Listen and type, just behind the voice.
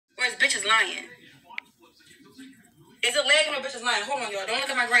bitch is lying. Is it lagging or bitch is lying? Hold on, y'all. Don't look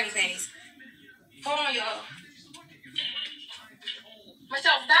at my granny panties. Hold on, y'all.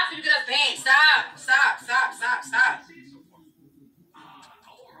 Michelle, stop when you get us banned. Stop.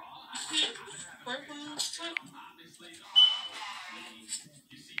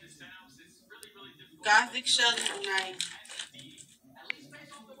 Gothic Chelle tonight.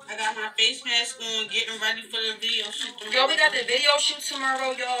 I got my face mask on, getting ready for the video shoot tomorrow. Yo, we got the video shoot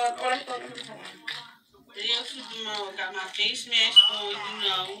tomorrow, y'all. Oh, let me Video shoot tomorrow. Got my face mask on, you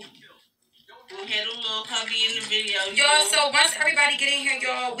know. We had a little hubby in the video. Y'all, so once everybody get in here,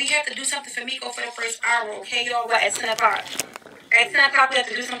 y'all, we have to do something for Miko for the first hour, okay, y'all? What, at 10 o'clock? At 10 o'clock, we have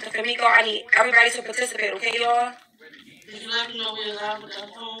to do something for Miko. I need everybody to participate, okay, y'all? Did you let me know we're live with that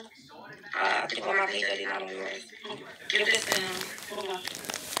phone? I think on my page, I did not on yours. Give this to him. Hold on.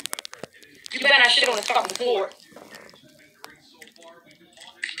 You better not shit on the fucking floor.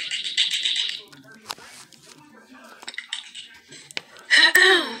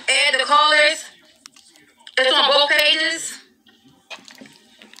 Add the callers. It's on both pages.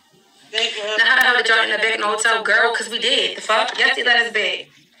 Thank you. Now, I have a joint in the back in the hotel, girl, because we did. The fuck? Yes, they let us back.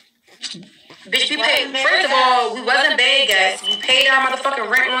 Bitch, we paid. First of all, we wasn't bad guys. We paid our motherfucking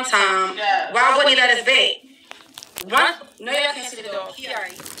rent on time. Why wouldn't he let us back? No, y'all can't see the dog. He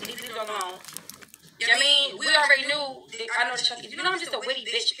already. Leave the dog alone. You know what I mean? We already knew. I know the Chucky. You know I'm just a witty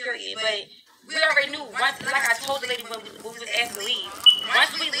bitch, period. But we already knew once, like I told the lady when we was asked to leave.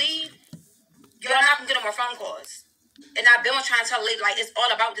 Once we leave, y'all not gonna get no more phone calls. And I've been trying to tell the lady, like, it's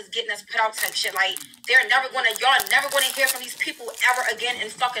all about just getting us put out type shit. Like, y'all never gonna hear from these people ever again in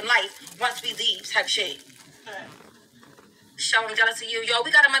fucking life once we leave type shit. Showing jealous to you. Yo,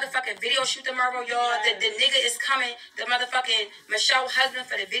 we got a motherfucking video shoot tomorrow, y'all. The nigga is coming. The motherfucking Michelle husband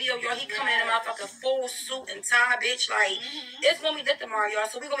for the video, y'all. He coming in a motherfucking full suit and tie, bitch. Like, it's gonna be lit tomorrow, y'all.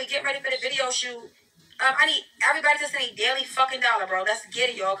 So we gonna be getting ready for the video shoot. I need everybody to send a daily fucking dollar, bro. Let's get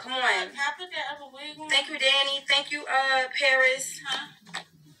it, y'all. Come on. Can I put that other wig on? Thank you, Danny. Thank you, Paris. Huh?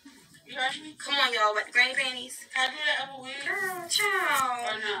 You heard me? Come on, y'all. What, granny panties? Can I do that other wig? Girl, ciao.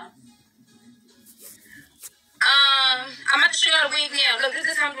 Or no? I'm about to show y'all the wig now. Look, this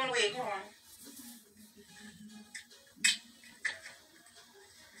is how I'm doing the wig. Hold on.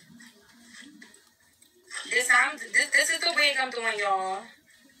 This is the wig I'm doing, y'all.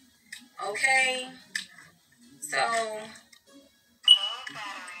 Okay. So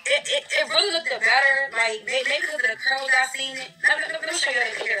it really looked better. Like maybe because of the curls I seen it. Let me show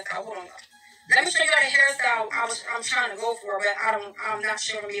y'all the hairstyle. Hold on. Let me show y'all the hairstyle I'm trying to go for, but I'm not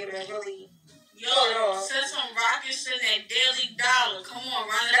sure I'm gonna be able to really. Yo, send some rockets in that daily dollar. Come on,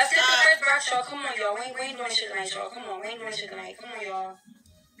 run it. Let's get the first box, y'all. Come on, y'all. We ain't doing shit tonight, y'all. Come on, we ain't doing shit tonight. Come on, y'all.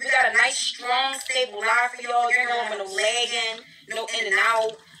 We got a nice, strong, stable live for y'all. You ain't going with no lagging, no in and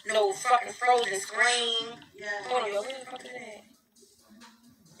out, no fucking frozen screen. Yeah. Hold on, y'all. Where the fuck is that?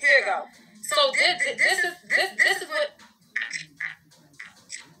 Here we go. So this is what.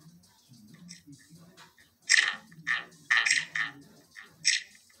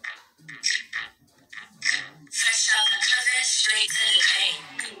 Straight to the pain.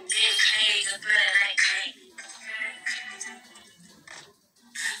 This pain is better than pain.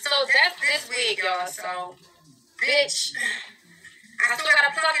 So that's this wig, y'all. So, bitch, I still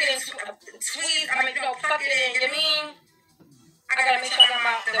gotta pluck it in, pluck it in. You mean? I gotta make sure I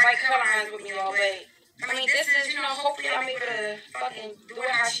got the right color lines with me, y'all. But I mean, this is, hopefully I'm able to fucking do it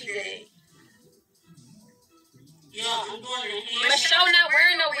how she did it. Yo, I'm doing it here. Michelle not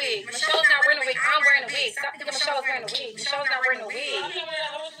wearing no wig. Michelle's not wearing no wig. I'm wearing a wig. Stop thinking Michelle's wearing a wig. Michelle's not wearing no wig.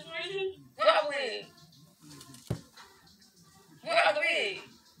 What other wig? What other wig?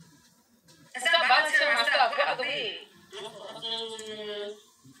 And stop volunteering my stuff. What other wig?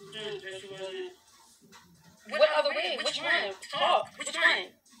 What other wig? Which one? Talk. Which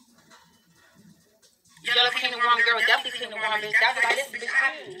one? Y'all came to wrong girl. Definitely came to wrong bitch. That was like this bitch. I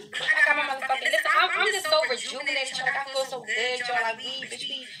got my motherfucking. Listen, I'm just so rejuvenated. Like I feel so good, y'all. Like we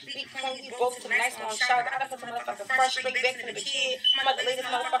clean. We both some nice long showers. I got some motherfucking fresh straight back to the kid. My mother latest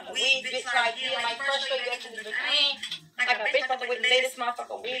motherfucking wig, bitch. Like yeah, like fresh straight back to the kid. Like a bitch about to with the latest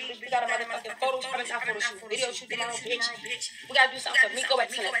motherfucking wig, bitch. We got a motherfucking photo shoot. Not photo shoot. Video shoot tomorrow, bitch. We gotta do something for Miko at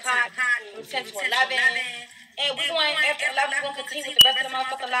 10 o'clock. From 10 to 11. And we're going, after 11, we're going to continue with the rest of the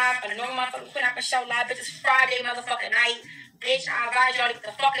motherfucking live. A normal motherfucking quit out for show live. Bitch, it's Friday motherfucking night. Bitch, I advise y'all to get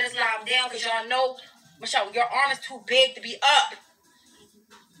the fuck of this live down because y'all know, Michelle, your arm is too big to be up.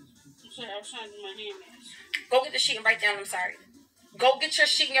 I'm trying to do my hand mask. Go get the sheet and write down, I'm sorry. Go get your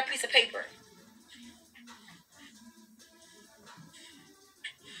sheet and your piece of paper.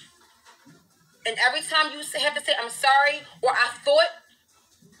 And every time you have to say, I'm sorry, or I thought,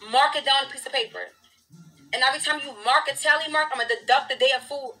 mark it down on a piece of paper. And every time you mark a tally mark, I'm going to deduct the day of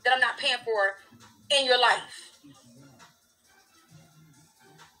food that I'm not paying for in your life.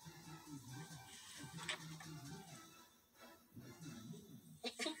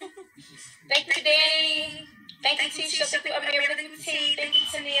 Thank you, Danny. Thank you, Tisha. Thank you, Amira. Thank you, T. Thank you,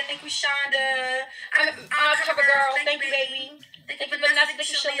 Tania. Thank you, Shonda. I'm a cover girl. Thank you, baby. Thank you, Vanessa. Thank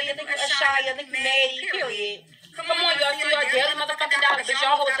you, Shalia. Thank you, Ashaya. Thank you, Maddie. Period. Come on, y'all. See y'all daily motherfucking dollar. Bitch,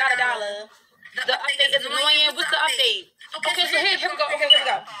 y'all hoes got $1. The update is annoying. What's the update? Okay, so here we go. Okay, here we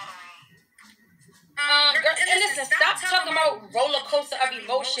go. Girl, and listen, stop talking about roller coaster of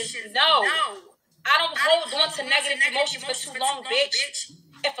emotions. No. I don't hold on to negative emotions for too long, bitch.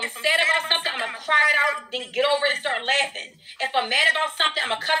 If I'm sad about something, I'm gonna cry it out, then get over it and start laughing. If I'm mad about something, I'm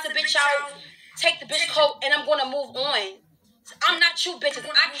gonna cuss a bitch out, take the bitch coat, and I'm gonna move on. I'm not you bitches.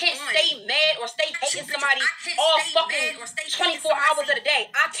 I can't stay mad or stay hating somebody all fucking 24 hours of the day.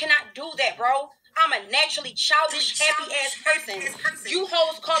 I cannot do that, bro. I'm a naturally childish, happy-ass person. You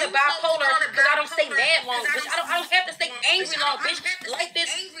hoes call it bipolar because I don't stay mad long, bitch. I don't have to stay angry long, bitch. Life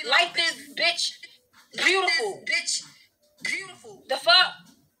is, bitch, beautiful. The fuck?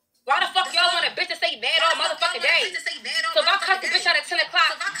 Why the fuck y'all want a bitch to stay mad all motherfucking day? So if I cut the bitch out at 10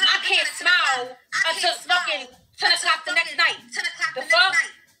 o'clock, I can't smile until fucking 10 o'clock the next night. The fuck?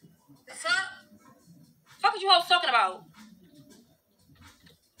 Fuck is you hoes talking about?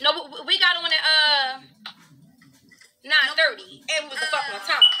 No, we got on at 9:30 and we was the fuck on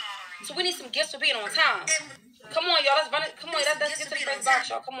time. So we need some gifts for being on time. Come on, y'all. Let's run it. Come on, let's get to the first box,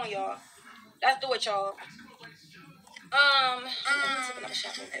 y'all. Come on, y'all. Let's do it, y'all. Let me take another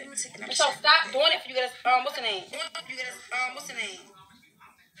shot real quick. So stop doing it for you guys. What's the name?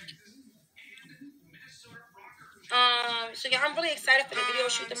 So yeah, I'm really excited for the video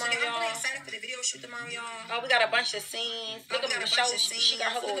shoot tomorrow, y'all. We got a bunch of scenes. Look at Michelle. She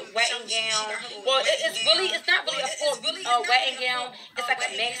got her little wedding gown. Well, it's not really a full wedding gown. It's like a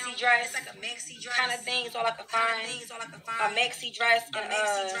maxi dress kind of thing. It's all I can find. A maxi dress and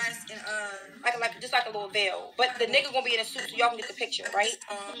just like a little veil. But the nigga gonna be in a suit, so y'all can get the picture, right?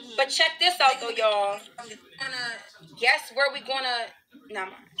 But check this out though, y'all. Guess where we gonna? Nah.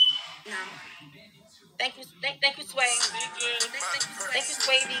 Thank you, Sway. Thank you,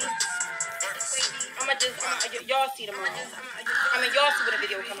 Swavy. Y'all see tomorrow. Y'all see when the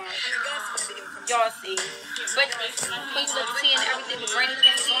video come out. Y'all see. But he was seeing everything with rainy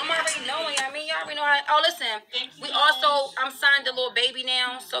things, so I'm already knowing. Y'all already know how. Oh, listen. I'm signed a little baby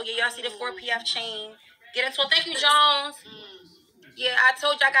now, so yeah, y'all see the 4PF chain. Get into it. Thank you, Jones. Yeah, I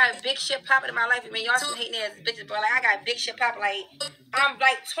told you I got big shit popping in my life. Y'all some hating ass bitches, bro. Like, I got big shit popping. I'm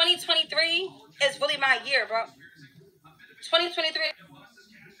 2023 is really my year, bro. 2023,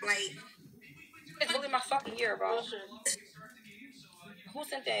 it's really my fucking year, bro. Who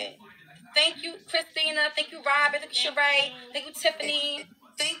sent that? Thank you, Christina. Thank you, Robin. Thank you, Sheree. Thank you, Tiffany.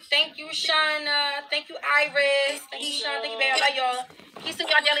 Thank you, Shauna. Thank you, Iris. Thank you, Shauna. Thank you, baby. I love y'all. Keep sending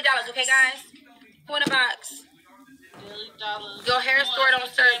y'all daily dollars, okay, guys? Who in the box? Your hair store don't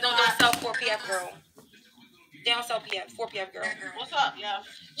sell 4PF, girl. They don't sell 4PF, girl. What's up, y'all?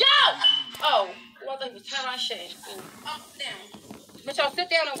 Yo! Oh, well, they was turn on shit. Oh, damn. But y'all sit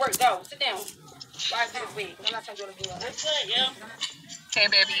down and work. Go, sit down. Why is this week? I'm not trying to do the video. What's up, yo? Hey,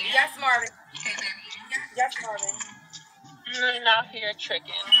 baby. Yes, Marvin. Yes, Marvin. I'm not here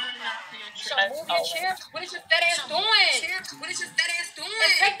tricking. So move your chair. What is your fat ass doing? And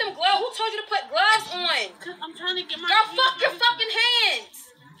take them gloves. Who told you to put gloves on? I'm trying to get my... Girl, fuck your fucking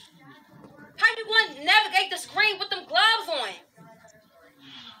hands. How you going to navigate the screen with them gloves on?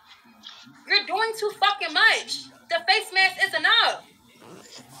 You're doing too fucking much. The face mask is enough.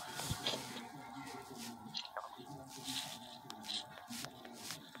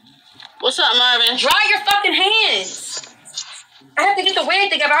 What's up, Marvin? Dry your fucking hands. I have to get the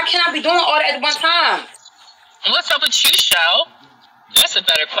wig together. I cannot be doing all that at one time. What's up with you, Chelle? That's a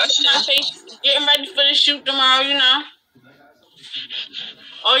better question. Getting ready for the shoot tomorrow, you know.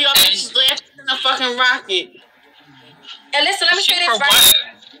 All y'all bitches left in the fucking rocket. And listen, let me say this right.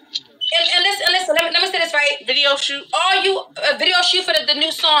 And listen, let me say this right. Video shoot. All you video shoot for the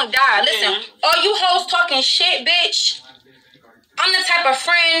new song Die. Listen, all you hoes talking shit, bitch. I'm the type of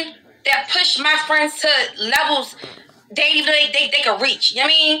friend that push my friends to levels they can reach. You know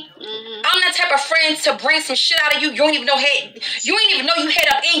what I mean? Mm-hmm. I'm the type of friend to bring some shit out of you. You ain't even know you had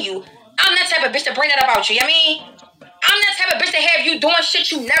up in you. I'm that type of bitch to bring that about you. You know what I mean? I'm that type of bitch to have you doing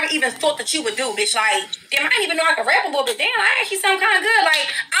shit you never even thought that you would do, bitch. Like, damn, I didn't even know I could rap a little bit. Damn, I actually sound kind of good. Like,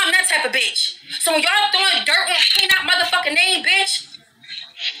 I'm that type of bitch. So when y'all throwing dirt on Clean Out motherfucking name, bitch,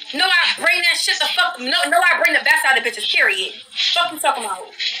 know I bring that shit the fuck, know I bring the best out of bitches, period. Fuck you talking about.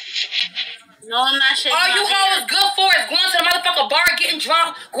 No, I'm not shaking. All you hoes good for is going to the motherfucking bar, getting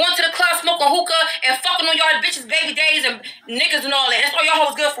drunk, going to the club, smoking hookah, and fucking on y'all bitches' baby days and niggas and all that. That's all y'all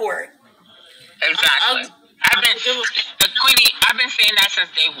hoes good for. Exactly. Queenie, I've been saying that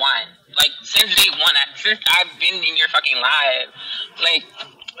since day one. Like, since day one, since I've been in your fucking live. Like,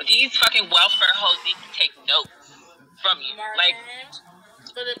 these fucking welfare hoes need to take notes from you. Like,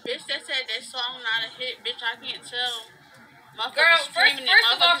 for the bitch that said that song not a hit, bitch, I can't tell. Girl, first of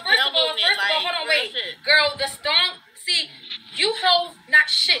all, hold on, wait. Girl, the song, see, you hoes not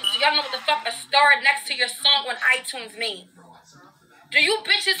shit, so y'all know what the fuck a star next to your song on iTunes mean. Do you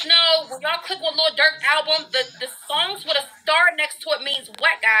bitches know when y'all click on Lil Durk album, the songs with a star next to it means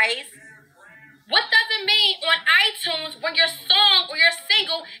what, guys? What does it mean on iTunes when your song or your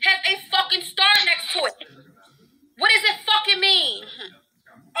single has a fucking star next to it? What does it fucking mean?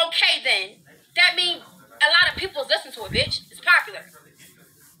 Okay, then. That means a lot of people listen to it, bitch. It's popular.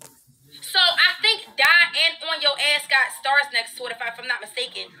 So I think Die and On Your Ass got stars next to it, if I'm not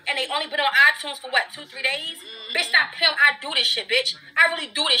mistaken. And they only been on iTunes for what, 2-3 days? Bitch, stop playing. I do this shit, bitch. I really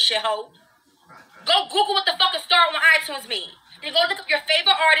do this shit, ho. Go Google what the fuck a star on iTunes mean. Then go look up your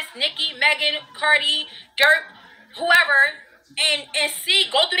favorite artists, Nicki, Megan, Cardi, Dirk, whoever, and see,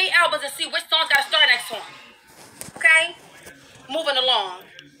 go through their albums and see which songs got a star next to them. Okay? Moving along.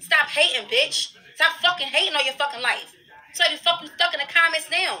 Stop hating, bitch. Stop fucking hating on your fucking life. So you fucking stuck in the comments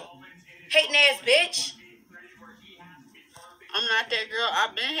now. Hating ass bitch. I'm not that girl.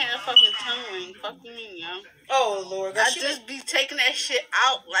 I've been had a fucking tongue ring. Fuck you mean, yo. Oh, Lord. I just be taking that shit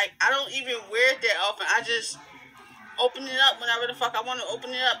out. Like, I don't even wear it that often. I just open it up whenever the fuck I want to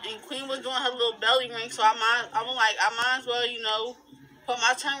open it up. And Queen was doing her little belly ring, so I was like, I might as well, you know, put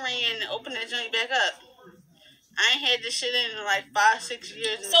my tongue ring in and open that joint back up. I ain't had this shit in like 5-6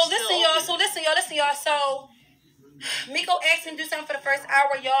 years. So listen, y'all. So Miko asked him to do something for the first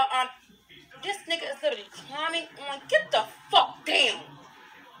hour, y'all. This nigga is literally climbing on. Get the fuck down.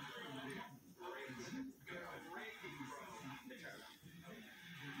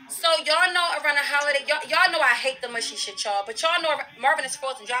 So y'all know around the holiday, y'all know I hate the mushy shit, y'all. But y'all know Marvin is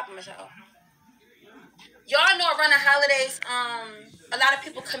frozen dropping my show. Y'all know around the holidays, a lot of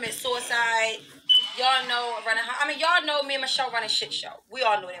people commit suicide. Y'all know around y'all know me and Michelle run a shit show. We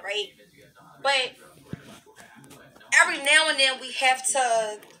all know that, right? But every now and then we have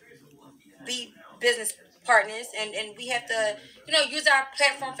to be business partners and we have to, use our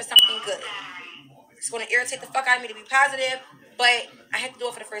platform for something good. It's going to irritate the fuck out of me to be positive, but I have to do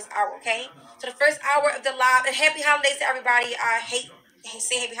it for the first hour, okay? So the first hour of the live, and happy holidays to everybody. I hate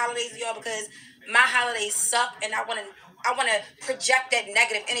saying happy holidays to y'all because my holidays suck, and I want to project that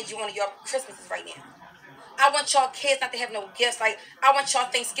negative energy on your Christmases right now. I want y'all kids not to have no gifts. Like, I want y'all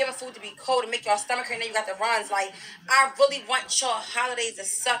Thanksgiving food to be cold and make y'all stomach hurt and then you got the runs. Like, I really want y'all holidays to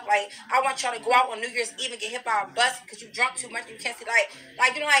suck. Like, I want y'all to go out on New Year's Eve and get hit by a bus because you drunk too much and you can't see.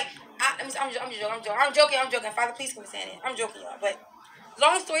 I'm joking. Father, please come saying it. I'm joking, y'all. But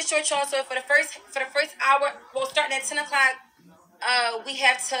long story short, y'all, so for the first hour, well, starting at 10 o'clock, we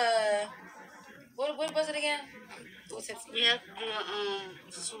have to, what was it again? We have to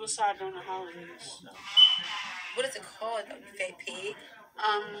do suicide during the holidays. What is it called, though, you fat pig?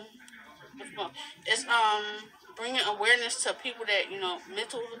 It's bringing awareness to people that,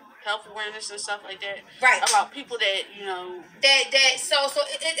 mental health awareness and stuff like that. Right. About people that, it's,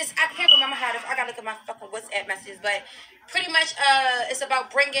 I can't remember I gotta look at my fucking WhatsApp messages, but pretty much it's about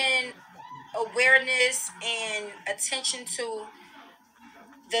bringing awareness and attention to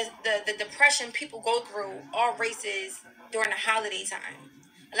the depression people go through, all races, during the holiday time.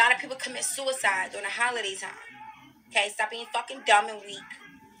 A lot of people commit suicide during the holiday time. Okay, stop being fucking dumb and weak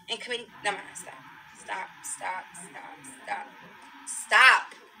and committing. No, stop.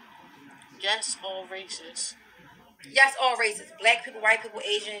 Yes, all races. Yes, all races. Black people, white people,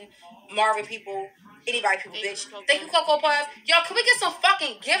 Asian, Marvin people, anybody people, bitch. Thank you, Coco Puff. Y'all, can we get some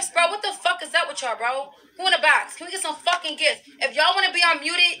fucking gifts, bro? What the fuck is up with y'all, bro? Who in the box? Can we get some fucking gifts? If y'all want to be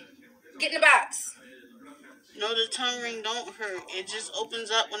unmuted, get in the box. No, the tongue ring don't hurt. It just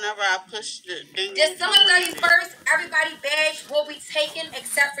opens up whenever I push the thing. December 31st, everybody badge will be taken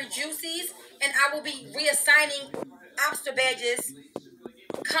except for Juicy's, and I will be reassigning Obster badges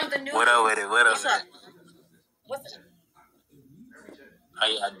come the new. What up with it? What's up? What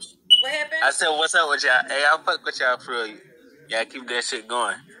happened? I said, what's up with y'all? Hey, I'll fuck with y'all for real. Y'all keep that shit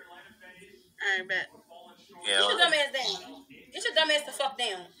going. Alright, bet. Yeah, get your dumb ass down. Get your dumb ass the fuck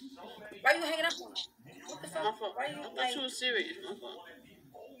down. Why you hanging up on me? What the fuck? Why you I thought you were serious.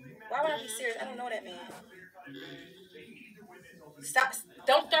 Why would I be serious? I don't know that man. Stop.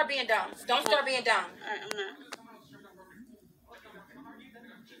 Don't start being dumb. Don't start being dumb. Alright, I'm not.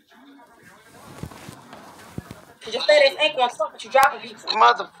 Just say this ain't gonna fuck with you dropping people.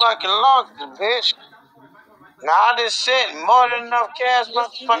 Motherfucking Longton, bitch. Now I just said more than enough cash,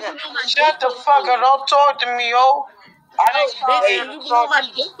 motherfucker. Shut the fuck up. Don't talk to me, yo. I didn't come here to talk to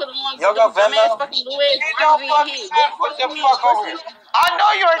you. Y'all got Venmo? Ain't no fucking sense. What the fuck over here? I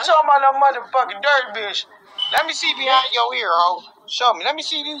know you ain't talking about no motherfucking dirt, bitch. Let me see behind your ear, ho. Show me. Let me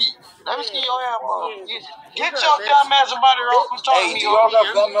see these. Let me see your elbow. Get your dumb ass about here, ho. Quit talking to me, y'all got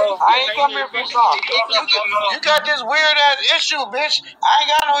ho. Venmo? I ain't come here for talk. You got this weird ass issue, bitch. I ain't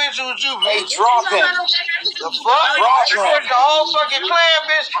got no issue with you, bitch. Hey, drop him. The fuck? You put the whole fucking plan,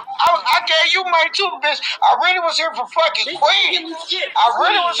 bitch. I gave you my too, bitch. I really was here for fucking Queen. I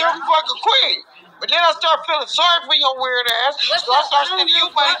really was here for fucking Queen. But then I start feeling sorry for your weird ass. So I start sending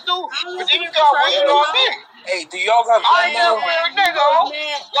you money too. But then you got weird on me. Hey, do y'all got I ain't that Venmo? weird nigga, ho.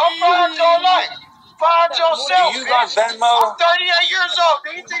 Go find your life. Find yourself, Do you got bitch. Venmo? I'm 38 years old.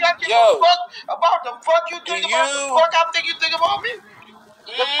 Do you think I give a fuck about the fuck you think about the fuck I think you think about me?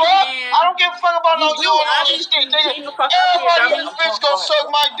 The fuck? I don't give a fuck about no you and all this shit, nigga. Everybody in the bitch gonna suck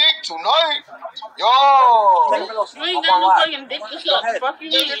my dick tonight. Yo. You ain't got no fucking dick to suck. Fuck you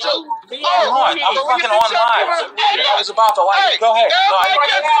mean? I'm fucking on live. I was about to like, go ahead.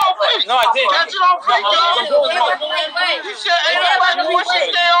 No, I didn't. Catch it on free, You said, ain't nobody want you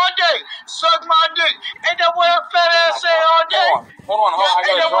stay all day. Suck my dick. Ain't that what a fat ass say all day? Hold on.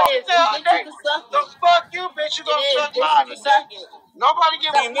 Ain't that what you say all day? The fuck you, bitch. You gonna suck mine today. Nobody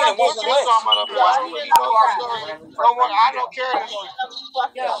give a fuck what you talking about up here. I don't care this shit. What's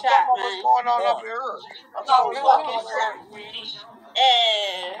going on up here? I'm talking about the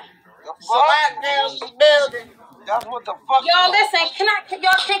fuck? Building. That's what the fuck. Yo, listen, can I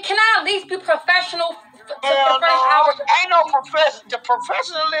at least be professional to Hell the first no. hour? Ain't no profession. The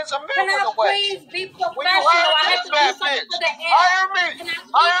professionalism Can went I away. please be When you professional? heard I have this to do bad something bitch. for the end. Hire me. Can I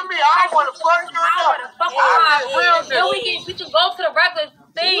Hire me. I don't want to fuck you hour enough. the fucking I'm time? just real Then we can go to the regular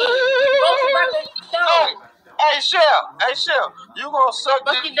thing. Go to the regular show. Hey, Chelle, you gonna suck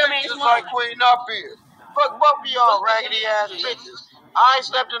this dick just like Queen up here. Fuck both of y'all raggedy ass bitches. I ain't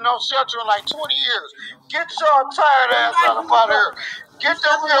slept in no shelter in like 20 years. Get your tired ass out of here. Get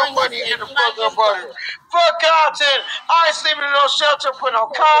the real money and get the fuck up out here. Fuck content. I ain't sleeping in no shelter for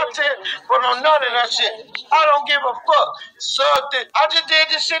no content, for no none of that shit. I don't give a fuck. Suck it. I just did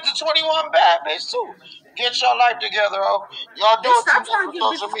this shit to 21 bad bitch too. Get your life together, ho. Y'all do it too much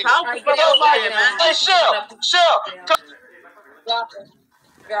for social media. Hey, Chelle, Drop her.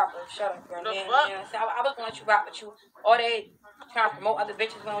 Shut up, girl. I was gonna let you rock with you. All they trying to promote other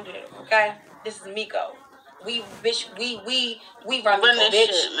bitches, we don't do that, okay? This is Miko. We run Miko, bitch.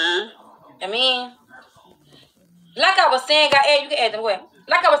 Shit, man. I mean, like I was saying, guys, you can add them away.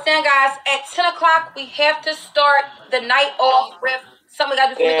 Like I was saying, guys, at 10 o'clock, we have to start the night off with something we got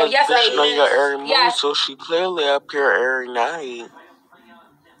to do for Miko. Yes, ladies. Know your every move, yes. so she clearly up here every night.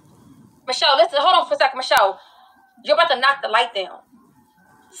 Michelle, listen, hold on for a second, Michelle. You're about to knock the light down.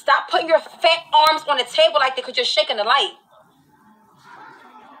 Stop putting your fat arms on the table like that because you're shaking the light.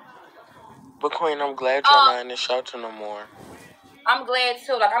 But Queen, I'm glad you're not in the shelter no more. I'm glad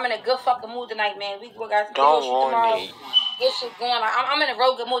too. Like, I'm in a good fucking mood tonight, man. We got Don't video shoot tomorrow. Get shit going. Like, I'm in a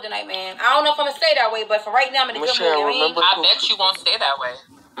real good mood tonight, man. I don't know if I'm gonna stay that way, but for right now, I'm in a good mood. I bet you won't stay that way.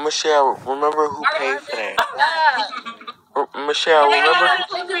 Michelle, remember who paid for that? Michelle, remember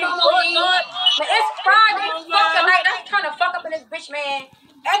who... It's Friday fucking night. Let's turn the fuck up in this bitch, man.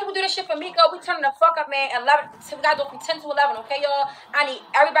 After we do this shit for Miko, we turn the fuck up, man. 11. So we gotta do it from 10 to 11, okay, y'all? I need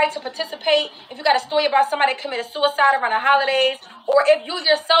everybody to participate. If you got a story about somebody that committed suicide around the holidays, or if you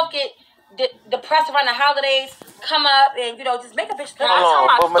yourself get depressed around the holidays, come up and, just make a bitch look. Hold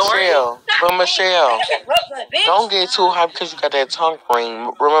on, but Michelle, don't get too hyped because you got that tongue ring.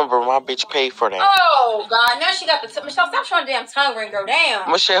 Remember, my bitch paid for that. Oh, God. Now she got the... Michelle, stop showing the damn tongue ring, girl.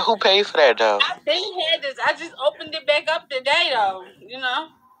 Damn. Michelle, who paid for that, though? I didn't have this. I just opened it back up today, though.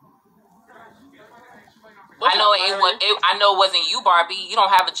 I know I know it wasn't you, Barbie. You don't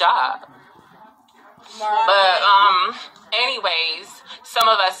have a job. But anyways, some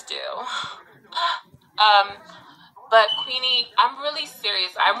of us do. But Queenie, I'm really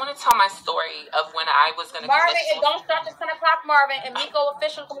serious. I want to tell my story of when I was gonna. Marvin, it don't start at 10 o'clock, Marvin, and Miko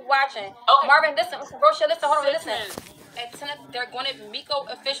officials will be watching. Okay. Marvin, listen, Rochelle, listen, hold on, listen. At 10, they're going to Miko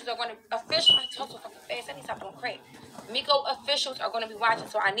officials are going to I talk so fucking fast. I need to stop doing crack. Miko officials are going to be watching,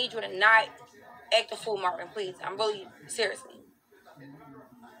 so I need you to not act a fool, Marvin, please. I'm really seriously.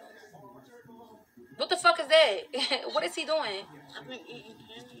 What the fuck is that? What is he doing?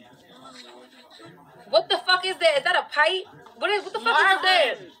 What the fuck is that? Is that a pipe? What the fuck is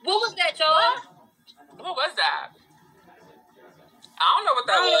that? What was that, y'all? What was that? I don't know what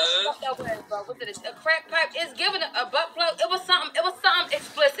that was. Bro. Was it a crack pipe? It's giving a butt plug. It was something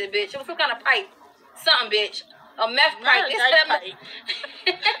explicit, bitch. It was some kind of pipe. Something, bitch. A meth pipe. Pipe.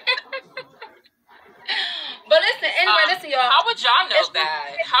 But listen, anyway, listen, y'all. How would y'all know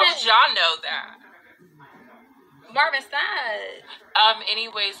that? How would y'all know that? Marvin Stein.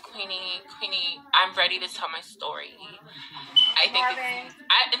 Anyways, Queenie, I'm ready to tell my story. I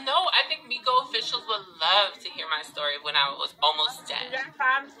think Miko officials would love to hear my story when I was almost dead.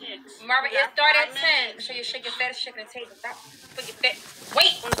 Marvin, it started at 10. Show your fat shit on the table. Stop. Put your fat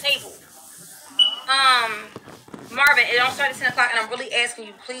weight on the table. Marvin, it don't start at 10 o'clock, and I'm really asking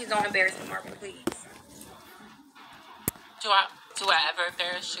you, please don't embarrass me, Marvin, please. Do I ever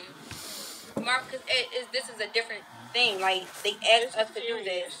embarrass you? Marvin, because this is a different thing. Like, they asked us to do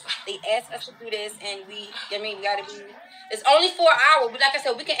this. And we gotta be. It's only for an hour. But like I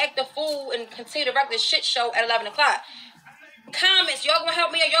said, we can act the fool and continue the regular shit show at 11 o'clock. Comments, y'all gonna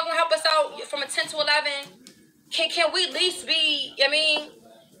help me? Y'all gonna help us out from a 10 to 11? Can we at least be?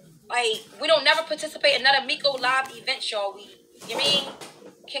 Like, we don't never participate in another Miko live event, y'all.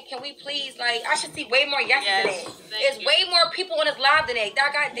 Can we please, like, I should see way more yeses than that. There's way more people on this live than that.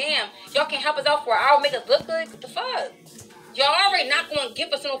 Goddamn. Y'all can help us out for an hour, make us look good? What the fuck? Y'all already not going to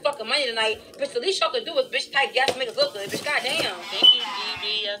give us no fucking money tonight. Bitch, the least y'all can do is, bitch, type yes, make us look good. Bitch, goddamn. Thank you,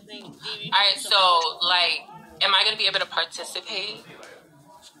 DB. I think DB. Alright, so, like, am I going to be able to participate?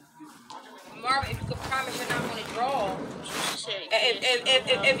 Marvin, if you could promise you're not going to draw.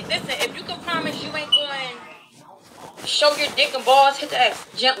 If you can promise you ain't going to show your dick and balls, hit the X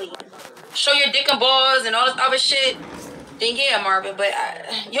gently. Show your dick and balls and all this other shit, then yeah, Marvin. But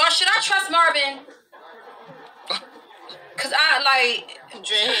y'all, should I trust Marvin? Cause I like.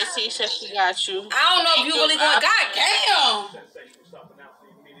 Dre said she got you. I don't know if you really going. God damn.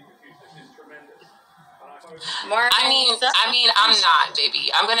 Marvin. I mean, I'm not, baby.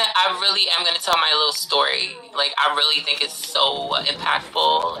 I really am gonna tell my little story. Like, I really think it's so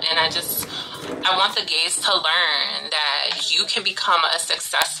impactful, and I want the gays to learn that you can become a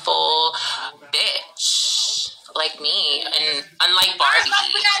successful bitch like me, and unlike Barbie.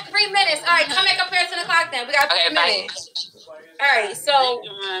 We got 3 minutes. All right, come back up here at 10 o'clock then. We got 3 minutes. All right, so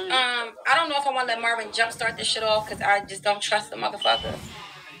I don't know if I want to let Marvin jumpstart this shit off because I just don't trust the motherfucker.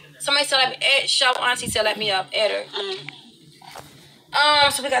 Somebody said let me. Chelle auntie said let me up. Add her.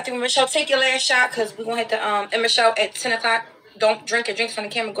 So we got 3 minutes. Michelle, take your last shot because we're gonna hit the and Michelle at 10 o'clock. Don't drink your drinks from the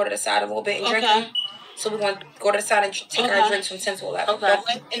camera. Go to the side a little bit and drink them. So we're gonna go to the side and take our drinks from 10 to 11. Okay.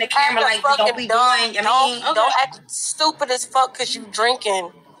 Don't in the camera like don't be doing. Don't act stupid as fuck because you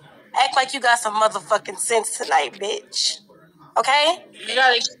drinking. Act like you got some motherfucking sense tonight, bitch. Okay? You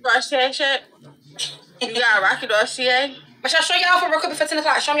got RCA shit? You got Rocky RCA? Michelle, show your outfit real quick before 10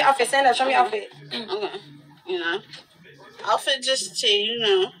 o'clock. Show me your outfit. Stand up. Show me your outfit. Okay. Outfit just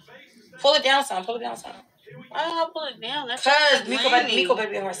to, Pull it down some. I'll pull it down. That's because Miko better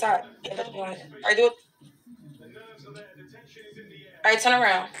be on her side. All right, do it. All right, turn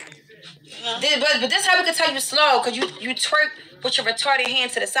around. Yeah. But this how we can tell you slow because you twerk with your retarded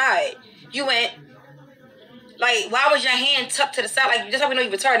hand to the side. You went like, why was your hand tucked to the side? Like, just how we know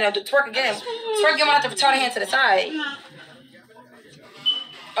you retarded. Now twerk again. Twerk again without the retarded hand to the side.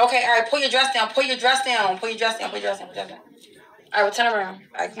 Okay, all right, pull your dress down. Pull your dress down. All right, well, turn around.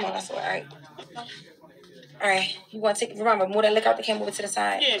 All right, come on, that's all right. All right, you want to take, remember, move that lick out the camera, move it to the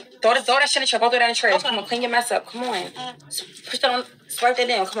side. Yeah. Throw that shit in the trash. Go throw that in the trash. Okay. Come on, clean your mess up. Come on. Push that on, swipe that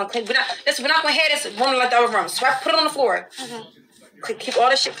down. Come on, clean. We're not going to have this room like the other room. Swipe, put it on the floor. Keep all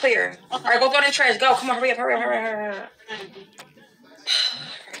this shit clear. All right, go throw that in the trash. Go. Come on, hurry up.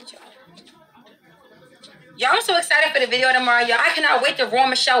 Y'all, I'm so excited for the video tomorrow, y'all. I cannot wait to ruin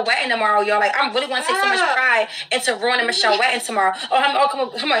Michelle Wetton tomorrow, y'all. Like, I really want to take so much pride into ruining Michelle Wetton tomorrow.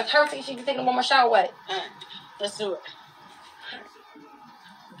 Come on. Her think she can think about Michelle Wetton. Let's do it.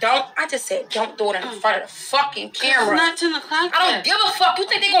 I just said don't do it in front of the fucking camera. It's not 10 o'clock. I don't give a fuck. You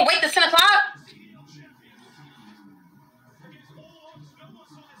think they gonna wait till 10 o'clock?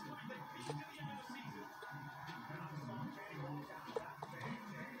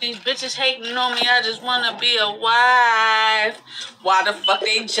 These bitches hating on me. I just want to be a wife. Why the fuck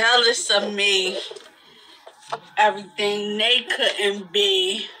they jealous of me? Everything they couldn't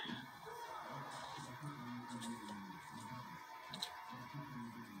be.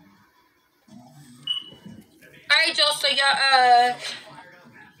 Alright, y'all. So y'all,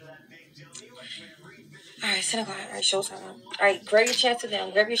 alright, 10 o'clock. Alright, showtime. Alright, grab your chair to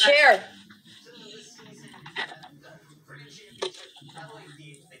them. Grab your chair.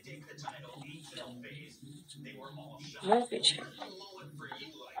 Move your chair.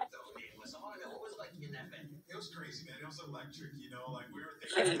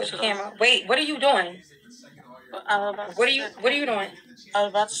 With the camera. Wait, what are you doing? What are you doing? I was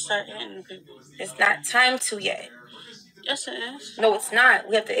about to start hitting people. It's not time to yet. Yes, it is. No, it's not.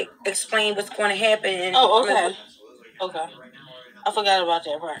 We have to explain what's going to happen. Oh, okay. Okay. I forgot about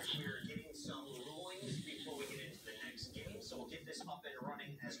that part.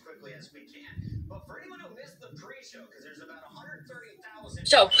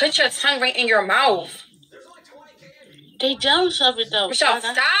 Joe, put your tongue right in your mouth. They jealous of it though. Michelle,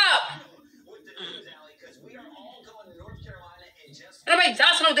 stop. Nobody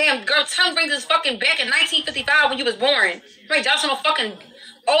jealous of no damn girl. Tongue ring is fucking back in 1955 when you was born. Nobody jealous of no fucking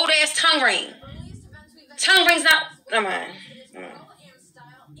old ass tongue ring. Tongue ring's not. Come on.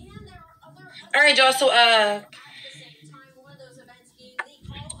 All right, y'all. So right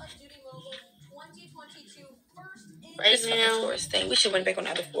now, thing. We should went back on the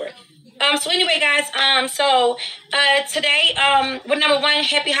other floor. So anyway, guys, today, we're number one,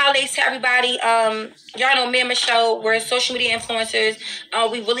 happy holidays to everybody. Y'all know me and Michelle, we're social media influencers.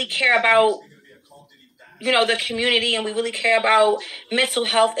 We really care about, the community, and we really care about mental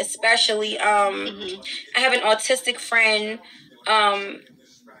health, especially. I have an autistic friend, so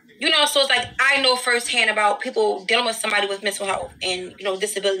it's like I know firsthand about people dealing with somebody with mental health and,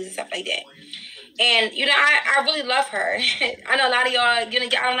 disabilities and stuff like that. And, I really love her. I know a lot of y'all I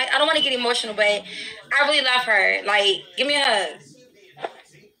don't want to get emotional, but I really love her. Like, give me a hug.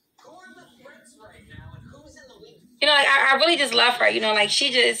 I really just love her. She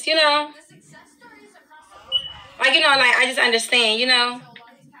just, I just understand,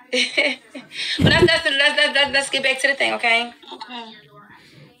 But let's get back to the thing, okay? Okay.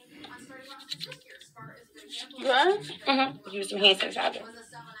 You right? Mm-hmm. Use some hand sanitizer.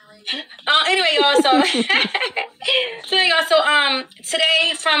 Anyway, y'all,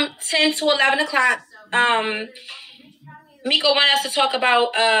 today from 10 to 11 o'clock, Miko wanted us to talk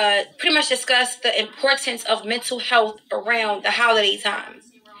about, pretty much discuss the importance of mental health around the holiday time.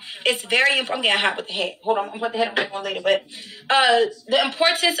 It's very important. I'm getting hot with the head. Hold on, I'm going to put the head on later. But the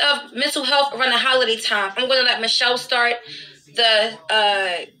importance of mental health around the holiday time. I'm going to let Michelle start the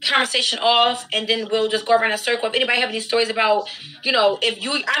conversation off, and then we'll just go around in a circle. If anybody have any stories about, I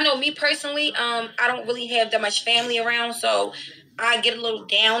know me personally, I don't really have that much family around, so I get a little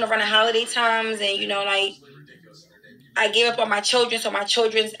down around the holiday times, and I gave up on my children, so my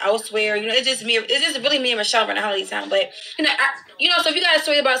children's elsewhere. It's just really me and Michelle around the holiday time. But so if you got a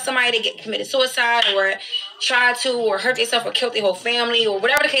story about somebody that committed suicide or tried to or hurt themselves or killed their whole family or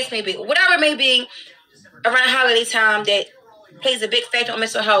whatever the case may be, whatever it may be around the holiday time that plays a big factor on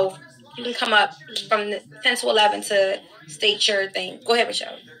mental health, you can come up from 10 to 11 to state your thing. Go ahead,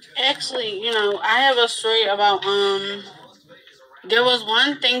 Michelle. Actually, I have a story about, there was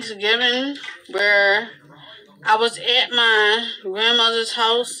one Thanksgiving where I was at my grandmother's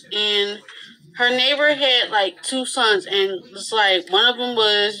house, and her neighbor had, like, two sons, and it's like, one of them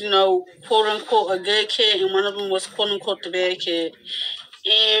was, quote-unquote, a good kid, and one of them was, quote-unquote, the bad kid.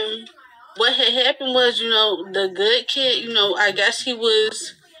 And what had happened was, the good kid, I guess he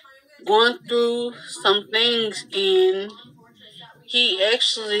was going through some things, and he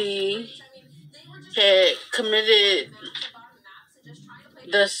actually had committed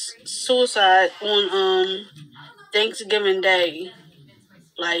the suicide on Thanksgiving Day.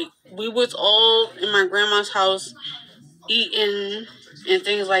 Like, we was all in my grandma's house eating and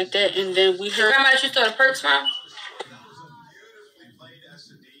things like that, and then we heard... Your grandma that you stole the perks from?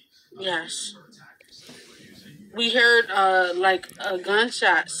 Yes. We heard, like, a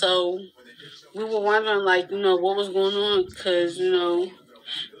gunshot, so we were wondering, like, what was going on, because,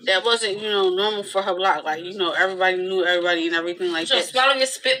 that wasn't, normal for her block. Like, everybody knew everybody and everything like that. Swallow your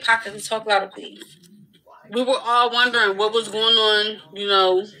spit pocket and talk louder, please. We were all wondering what was going on,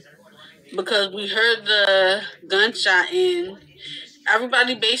 because we heard the gunshot, and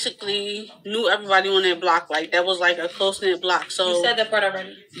everybody basically knew everybody on that block. Like, that was like a close-knit block. So you said that part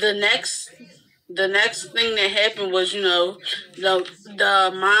already. The next thing that happened was, the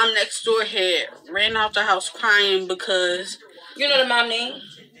mom next door had ran out the house crying because... You know the mom name?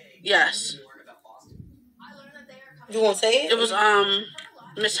 Yes. You won't say it? It was,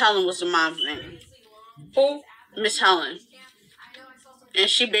 Miss Helen was the mom's name. Who? Miss Helen. And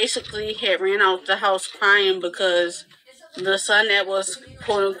she basically had ran out the house crying because the son that was,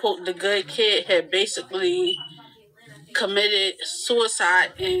 quote-unquote, the good kid had basically committed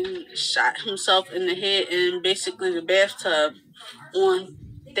suicide and shot himself in the head in basically the bathtub on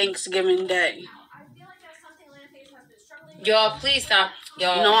Thanksgiving Day. Y'all, please stop.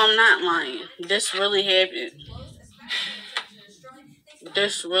 Y'all. No, I'm not lying. This really happened.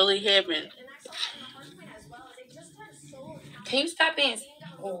 This really happened. Can you stop being...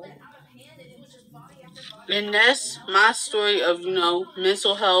 Oh. And that's my story of,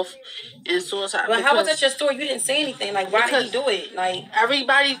 mental health and suicide. But how was that your story? You didn't say anything. Like, why did he do it? Like,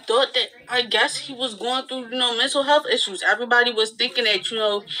 everybody thought that, I guess he was going through, mental health issues. Everybody was thinking that,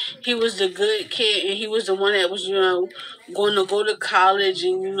 he was the good kid and he was the one that was, going to go to college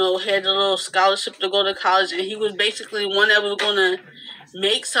and, had a little scholarship to go to college. And he was basically one that was going to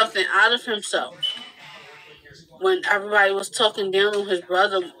make something out of himself. When everybody was talking down on his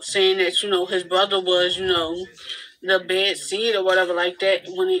brother, saying that, his brother was, the bad seed or whatever like that,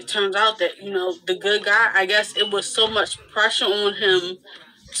 when it turns out that, the good guy, I guess it was so much pressure on him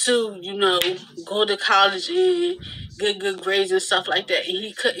to, go to college and get good grades and stuff like that. And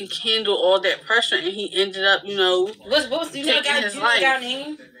he couldn't handle all that pressure and he ended up, what's taking his life.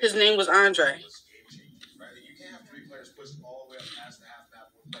 Name? His name was Andre.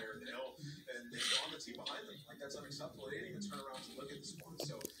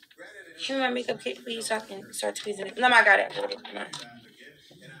 Show me my makeup kit, please, so I can start tweezing it. No, I got it.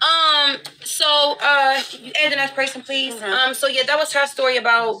 So, you add the next person, please. Mm-hmm. So yeah, that was her story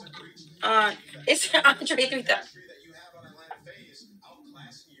about, it's Andre 3000.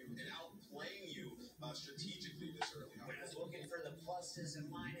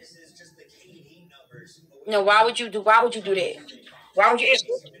 No, why would you do that? Why would you?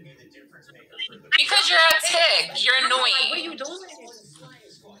 Because you're a tick. You're annoying. Like, what are you doing?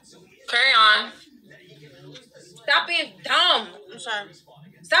 Carry on. Stop being dumb. I'm sorry.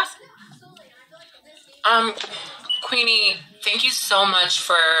 Stop. Queenie, thank you so much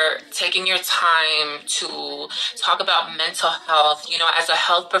for taking your time to talk about mental health. As a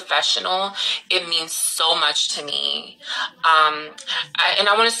health professional, it means so much to me.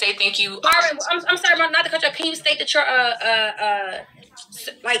 I want to say thank you. I'm sorry, not to cut you off. Can you state that you're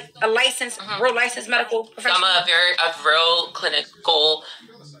like a licensed, real licensed medical professional? I'm a real clinical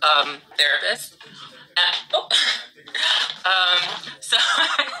therapist.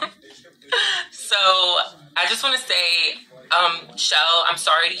 So I just want to say, Chelle, I'm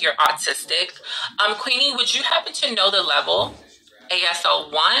sorry you're autistic. Queenie, would you happen to know the level?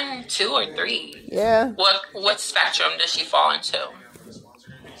 ASL 1, 2, or 3? Yeah. What spectrum does she fall into?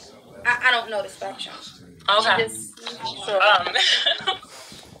 I don't know the spectrum. Okay.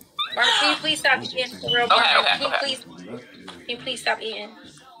 Mark, can you please stop eating? For real, Can you please stop eating?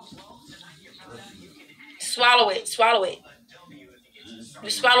 Swallow it. You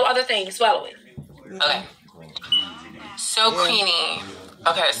swallow other things. Swallow it. Okay. So, Queenie.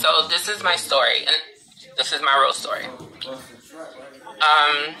 Okay, so this is my story, and this is my real story.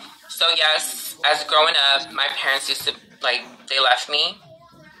 So yes, as growing up, my parents used to, they left me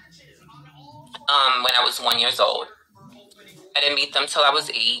when I was 1 year old. I didn't meet them till I was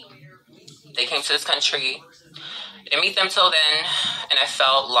 8. They came to this country. I didn't meet them till then, and I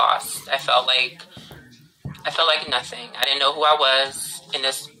felt lost. I felt like nothing. I didn't know who I was in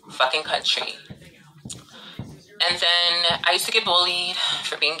this fucking country. And then I used to get bullied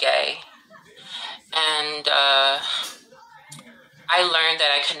for being gay. And I learned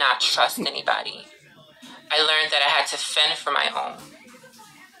that I could not trust anybody. I learned that I had to fend for my own.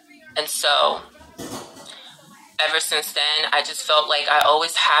 And so, ever since then, I just felt like I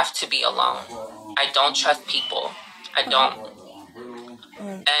always have to be alone. I don't trust people. I don't.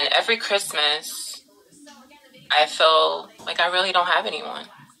 And every Christmas, I feel like I really don't have anyone.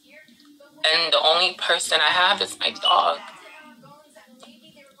 And the only person I have is my dog.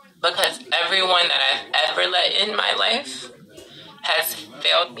 Because everyone that I've ever let in my life has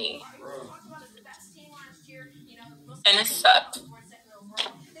failed me. And it sucked.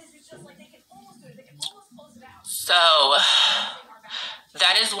 So,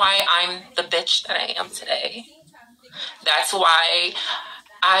 that is why I'm the bitch that I am today. That's why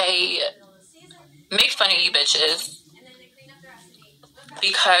I make fun of you bitches.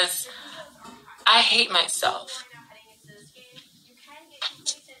 Because I hate myself.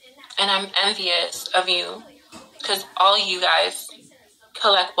 And I'm envious of you. Because all you guys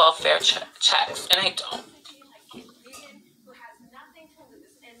collect welfare checks. And I don't.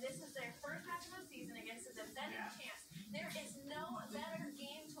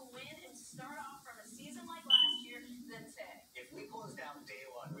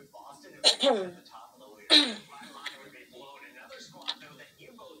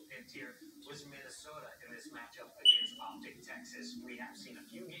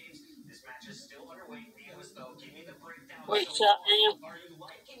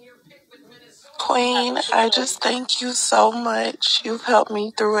 Queen, I just thank you so much. You've helped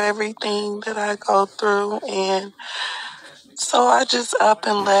me through everything that I go through, and so I just up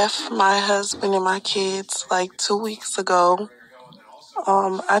and left my husband and my kids like 2 weeks ago.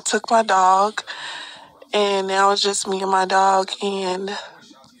 I took my dog, and now it's just me and my dog, and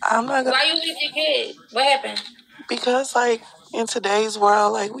I'm not gonna... Why you leave your kid? What happened? Because, like, in today's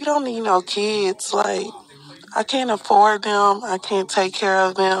world, like, we don't need no kids. Like, I can't afford them. I can't take care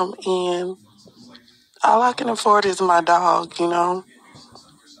of them, and all I can afford is my dog, you know?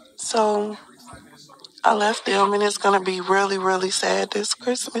 So I left them, and it's going to be really, really sad this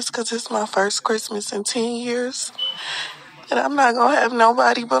Christmas because it's my first Christmas in 10 years. And I'm not going to have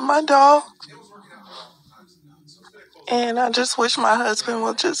nobody but my dog. And I just wish my husband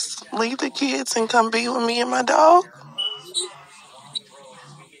would just leave the kids and come be with me and my dog.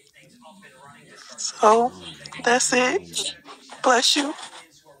 So that's it. Bless you.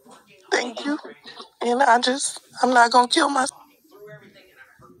 Thank you. And I'm not going to kill myself.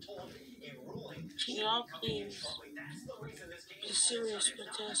 Y'all, please be serious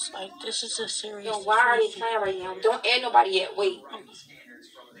with this. Like, this is a serious Yo, why are they playing right now? Don't add nobody yet. Wait.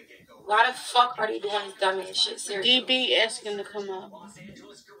 Why the fuck are they doing this dumbass shit? Seriously. DB asking to come up.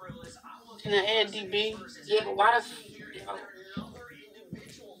 Can I add DB? Yeah, but why the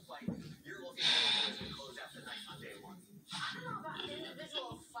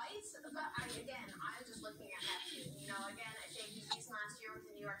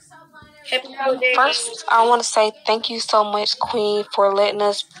First, I want to say thank you so much, Queen, for letting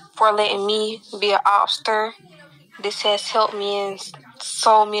me be an obster. This has helped me in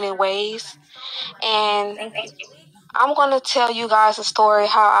so many ways. And I'm going to tell you guys a story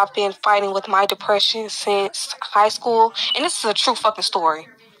how I've been fighting with my depression since high school. And this is a true fucking story.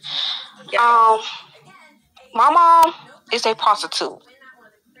 My mom is a prostitute.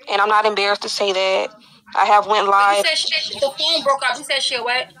 And I'm not embarrassed to say that. I have went live. You said the phone broke up. You said shit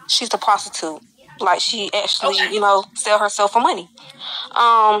what? She's a prostitute. Like, she actually, sell herself for money.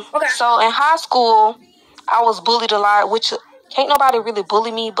 So in high school, I was bullied a lot, which can't nobody really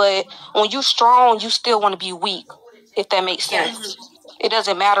bully me, but when you strong, you still want to be weak, if that makes sense. It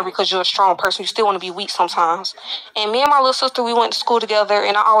doesn't matter because you're a strong person. You still want to be weak sometimes. And me and my little sister, we went to school together,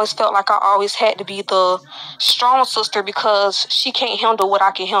 and I always felt like I always had to be the strong sister because she can't handle what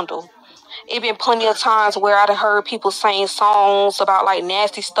I can handle. It been plenty of times where I'd heard people sing songs about like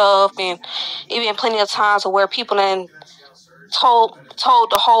nasty stuff, and it been plenty of times where people then told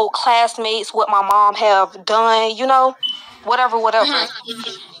the whole classmates what my mom have done, whatever.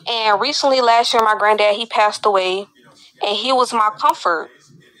 And recently, last year, my granddad, he passed away, and he was my comfort.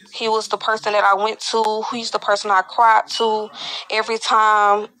 He was the person that I went to. He's the person I cried to every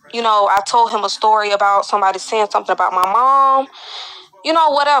time, I told him a story about somebody saying something about my mom.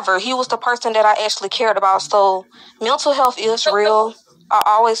 Whatever. He was the person that I actually cared about. So mental health is real. I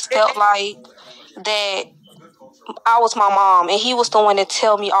always felt like that I was my mom, and he was the one that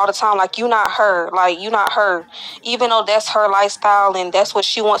tell me all the time, like, you not her, even though that's her lifestyle and that's what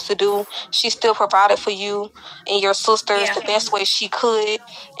she wants to do. She still provided for you and your sisters the best way she could,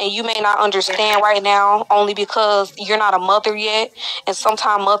 and you may not understand right now only because you're not a mother yet, and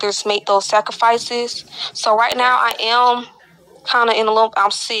sometimes mothers make those sacrifices. So right now I am kind of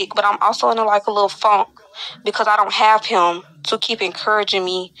I'm sick, but I'm also in a little funk because I don't have him to keep encouraging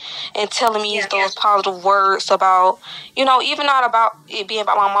me and telling me those positive words about, even not about it being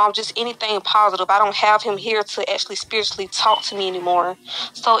about my mom, just anything positive. I don't have him here to actually spiritually talk to me anymore.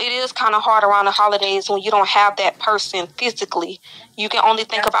 So it is kind of hard around the holidays when you don't have that person physically. You can only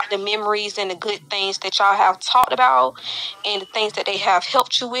think about the memories and the good things that y'all have talked about and the things that they have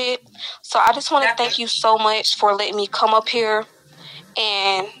helped you with. So I just want to thank you so much for letting me come up here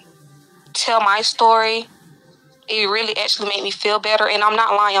and tell my story. It really actually made me feel better, and I'm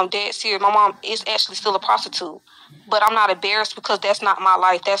not lying, I'm dead serious. My mom is actually still a prostitute, but I'm not embarrassed because that's not my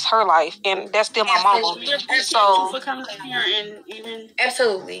life, that's her life, and that's still my mama. So for coming here and even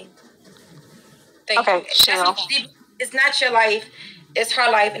absolutely. Thank you. Chelle. It's not your life, it's her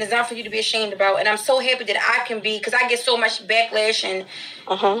life, and it's not for you to be ashamed about. And I'm so happy that I can be, because I get so much backlash and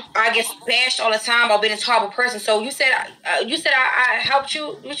I get bashed all the time about being a horrible person. So you said I helped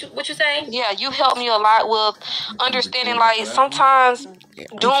you. What you saying? Yeah, you helped me a lot with understanding. Like, sometimes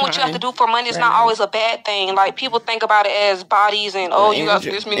doing what you have to do for money is not always a bad thing. Like, people think about it as bodies and you got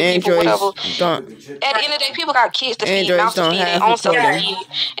this many people, whatever. At the end of the day, people got kids to feed, mouths to feed, their own self to feed.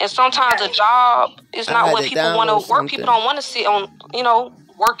 And sometimes a job is not what people want to work. People don't want to sit on,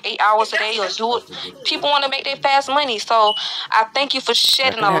 work 8 hours a day or do it. People want to make their fast money. So I thank you for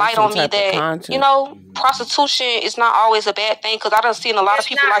shedding a light on me that, prostitution is not always a bad thing, because I done seen a lot of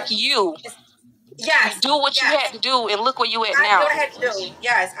people like you. Yes. Do what you had to do, and look where you at now. I did what I had to do.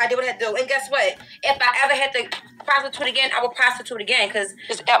 Yes, I did what I had to do. And guess what? If I ever had to prostitute again, I will prostitute again because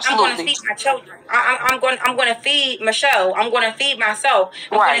I'm going to absolutely. feed my children. I'm going to feed Michelle. I'm going to feed myself.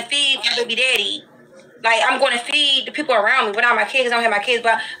 I'm going to feed my baby daddy. Like, I'm going to feed the people around me. Without my kids, I don't have my kids,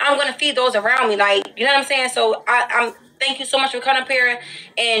 but I'm going to feed those around me. Like, you know what I'm saying? So I'm thank you so much for coming up here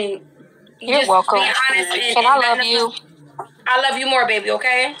and you're welcome. Being honest and I love you. I love you more, baby.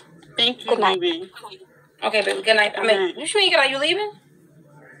 Okay. Thank you, baby. Okay, baby. Good night. I mean, you sure you are you leaving?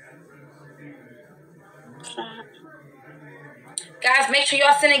 Guys, make sure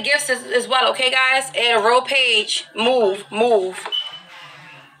y'all sending gifts as well, okay, guys? And a roll page. Move.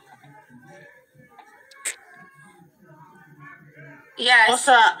 Yes. What's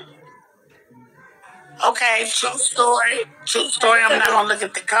up? Okay, true story. I'm not gonna look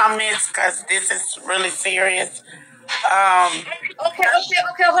at the comments because this is really serious. Okay.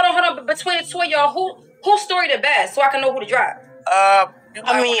 Hold on. Between the two of y'all, whose story the best, so I can know who to drop? I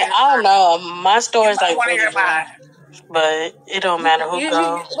don't know. My story's like really rough, but it don't matter who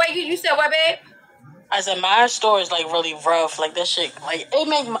goes. Wait, you said what, babe? I said my story's like really rough. Like that shit. Like it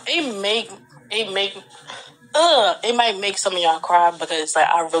might make some of y'all cry because like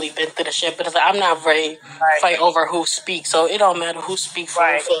I've really been through the shit. But it's like I'm not very fight over who speaks, so it don't matter who speaks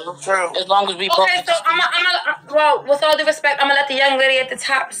for True. As long as we both. Okay, so well, with all due respect, I'm gonna let the young lady at the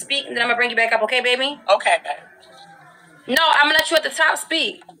top speak, and then I'm gonna bring you back up. Okay, baby? Okay, babe. No, I'm gonna let you at the top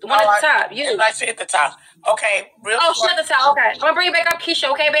speak. The one at the top. You. I see at the top. Okay, real. Oh, she at the top. Okay, I'm gonna bring you back up, Keisha.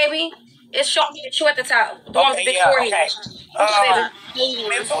 Okay, baby? It's showing me that you at the top. The one with the big forehead. Okay.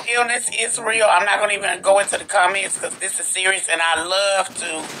 Mental illness is real. I'm not gonna even go into the comments because this is serious, and I love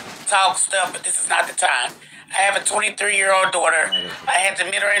to talk stuff, but this is not the time. I have a 23-year-old daughter. I had to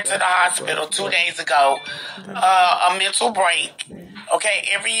admit her into the hospital 2 days ago. A mental break. Okay,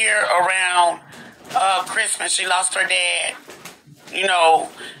 every year around Christmas, she lost her dad.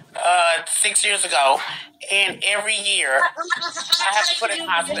 6 years ago. And every year, I have to put her in the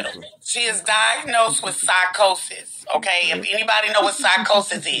hospital. She is diagnosed with psychosis. Okay, if anybody know what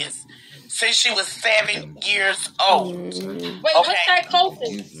psychosis is, since she was 7 years old. Wait, what's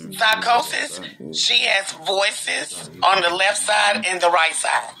psychosis? Psychosis, she has voices on the left side and the right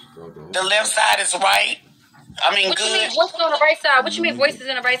side. The left side is right. What good. You mean voices on the right side? What you mean voices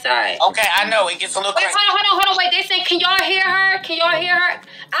on the right side? Okay, I know. It gets a little crazy. Hold on. Wait, they saying, can y'all hear her? I can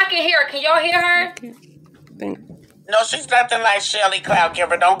hear her. Can y'all hear her? No, she's nothing like Chelle Cloud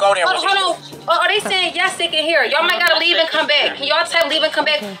Giver. Don't go there. Hold on. Are they saying yes, they can hear her? Y'all might gotta leave and come back. Can y'all type leave and come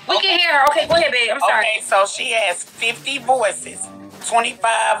back? We can hear her. Okay, go ahead, babe. I'm sorry. Okay, so she has 50 voices.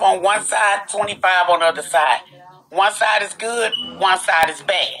 25 on one side, 25 on the other side. One side is good, one side is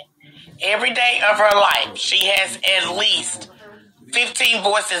bad. Every day of her life, she has at least 15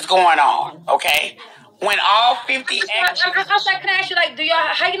 voices going on, okay? When all 50... Can I ask you, like, do y'all...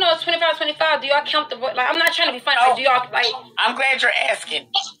 How you know it's 25? Do y'all count the voice? Like, I'm not trying to be funny. No, like, do y'all, like... I'm glad you're asking.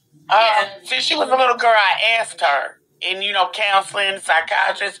 Since she was a little girl, I asked her in, counseling,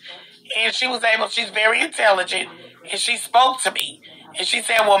 psychiatrist, and she's very intelligent, and she spoke to me. And she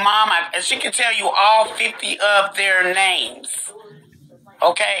said, well, Mom, and she can tell you all 50 of their names.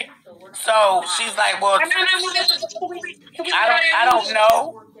 Okay? So she's like, well,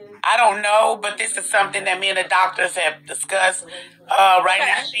 I don't know, but this is something that me and the doctors have discussed. Right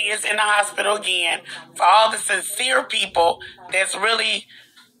now, she is in the hospital again. For all the sincere people that's really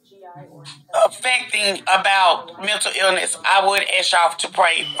affecting about mental illness, I would ask y'all to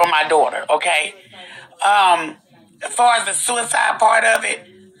pray for my daughter, okay? As far as the suicide part of it,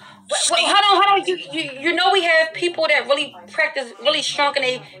 hold on. You know we have people that really practice really strong in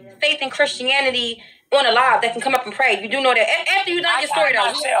their faith in Christianity on a live that can come up and pray. You do know that. After you done your story,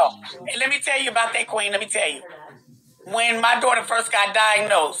 though. And let me tell you about that, Queen. Let me tell you. When my daughter first got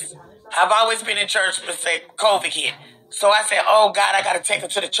diagnosed, I've always been in church, but say COVID hit. So I said, oh, God, I got to take her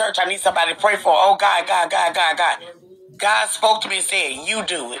to the church. I need somebody to pray for her. Oh, God. God spoke to me and said, you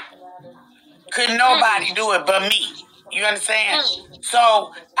do it. Couldn't nobody do it but me. You understand?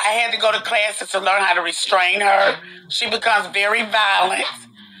 So I had to go to classes to learn how to restrain her. She becomes very violent.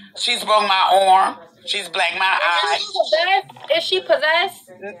 She's broke my arm. She's blacked my eye. Is she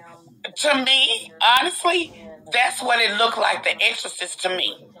possessed? To me, honestly, that's what it looked like, The Exorcist to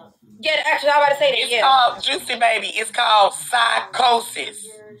me. Yeah, actually, I was about to say that, It's called, Juicy Baby, it's called psychosis.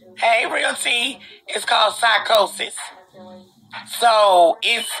 Hey, Real T, it's called psychosis. So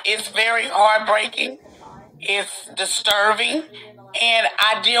it's very heartbreaking. It's disturbing. And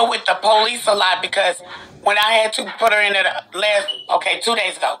I deal with the police a lot because when I had to put her in the 2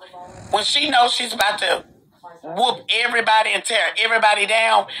 days ago, when she knows she's about to whoop everybody and tear everybody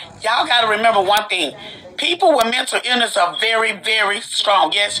down, y'all got to remember one thing. People with mental illness are very, very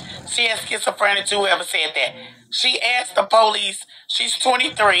strong. Yes, she has schizophrenia too, whoever said that. She asked the police, she's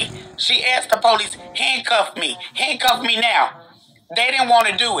 23, she asked the police, handcuff me now. They didn't want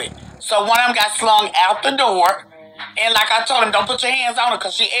to do it. So one of them got slung out the door. And like I told him, don't put your hands on her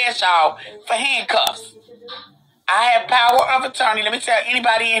because she asked y'all for handcuffs. I have power of attorney. Let me tell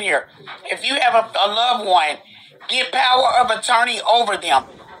anybody in here, if you have a loved one, get power of attorney over them.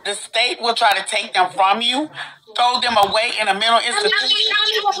 The state will try to take them from you, throw them away in a mental institution.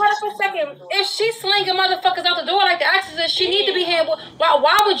 Hold up for a second. If she's slinging motherfuckers out the door like the accident, she need to be handled.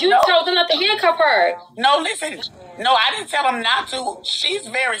 Why would you tell them not to handcuff her? No, listen. No, I didn't tell them not to. She's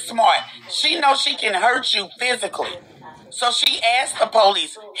very smart. She knows she can hurt you physically. So she asked the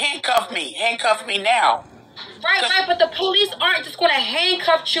police, handcuff me now. Right, but the police aren't just going to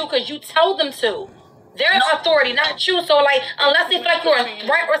handcuff you because you tell them to. They're authority, not you. So, like, unless they feel like you're a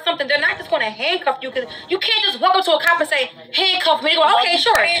threat or something, they're not just going to handcuff you. Because you can't just walk up to a cop and say, handcuff me. They go, okay,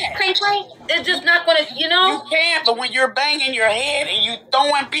 sure. It's just not going to, You can, but when you're banging your head and you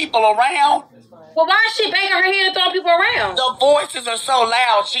throwing people around. Well, why is she banging her head and throwing people around? The voices are so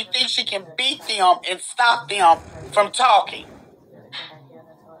loud, she thinks she can beat them and stop them from talking.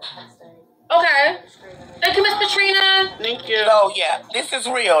 Okay. Thank you, Miss Katrina. Thank you. So, yeah, this is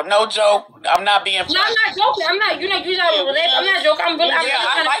real. No joke. I'm not being funny. No, I'm not joking. I'm not, I'm not joking.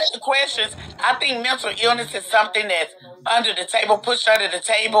 I like the questions. I think mental illness is something that's under the table, pushed under the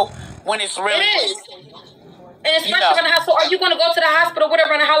table when it's really... It is. And especially in the hospital. Are you going to go to the hospital,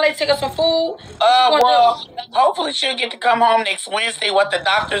 whatever, and the holiday, take us some food? Well, hopefully she'll get to come home next Wednesday, what the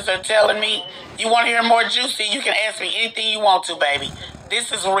doctors are telling me. You want to hear more juicy? You can ask me anything you want to, baby.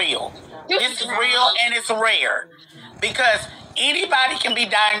 This is real. This is real and it's rare. Because anybody can be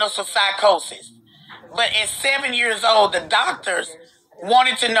diagnosed with psychosis. But at 7 years old, the doctors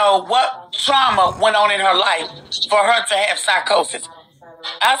wanted to know what trauma went on in her life for her to have psychosis.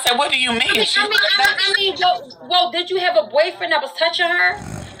 I said, what do you mean? Well, did you have a boyfriend that was touching her?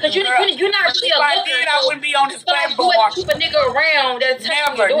 Because you're not really a looker. I wouldn't be on this platform. You keep a nigga around that's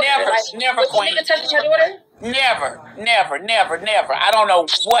touching your daughter. Never, Queen. Nigga touching her daughter? Never. I don't know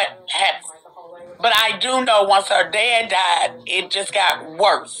what happened. But I do know once her dad died, it just got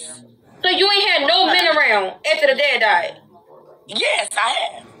worse. So you ain't had no men around after the dad died? Yes, I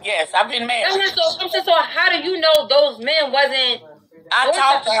have. Yes, I've been married. So how do you know those men wasn't... I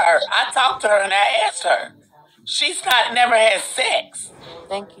talked to her and I asked her. She's never had sex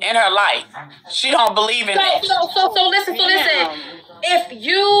in her life. She don't believe in that. So listen. If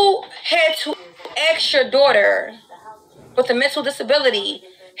you had to ask your daughter with a mental disability,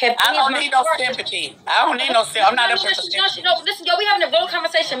 I don't need no sympathy. I'm not a person. Listen, we having a real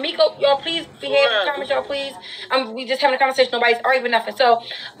conversation. Miko, y'all, please behave in the comments, y'all, please. We just having a conversation. Nobody's arguing nothing. So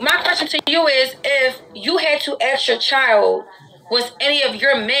my question to you is, if you had to ask your child, was any of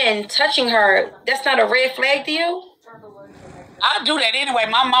your men touching her, that's not a red flag to you? I do that anyway.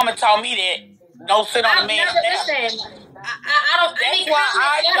 My mama taught me that. Don't sit on a man's lap. I don't.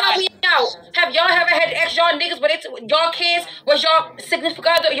 Have y'all ever had to ask y'all niggas, but y'all kids, was y'all significant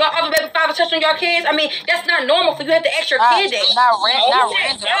other, y'all other baby father touching y'all kids? I mean, that's not normal for you to have to ask your kid that. Not random.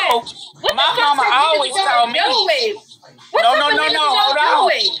 My mama always told me. No. Hold on.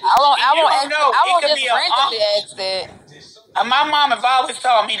 I won't just randomly ask that. My mom has always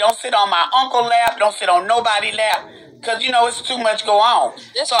told me, don't sit on my uncle's lap, don't sit on nobody's lap, because, it's too much go on.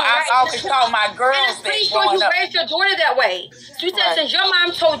 So I've always taught my girls that. I'm pretty sure you raised your daughter that way. So you said since your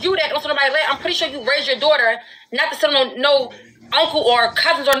mom told you that, don't sit on nobody's lap, I'm pretty sure you raised your daughter not to sit on no uncle or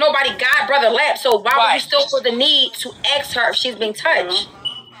cousins or nobody god brother lap. So why would you still feel the need to ask her if she's being touched?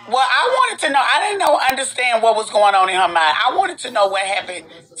 Well, I wanted to know. I didn't understand what was going on in her mind. I wanted to know what happened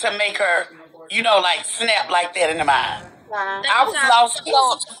to make her, snap like that in the mind. I was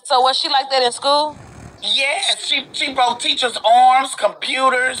lost. So was she like that in school? Yes, she broke teachers' arms,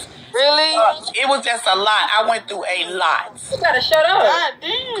 computers. Really? It was just a lot. I went through a lot. You gotta shut up. God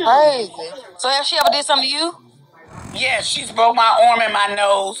damn. Crazy. So has she ever did something to you? Yes, she's broke my arm and my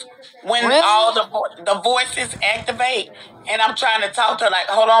nose. When all the voices activate, and I'm trying to talk to her like,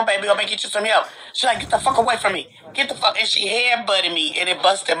 hold on, baby, I'm gonna get you some help. She's like, get the fuck away from me. Get the fuck. And she headbutted me, and it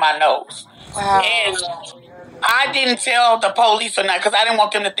busted my nose. Wow. And I didn't tell the police or nothing because I didn't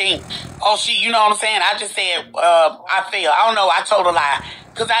want them to think, oh, you know what I'm saying? I just said, I failed. I don't know. I told a lie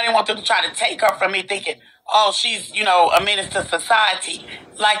because I didn't want them to try to take her from me thinking, oh, she's, a menace to society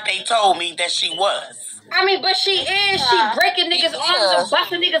like they told me that she was. I mean, but she is. She breaking niggas' arms and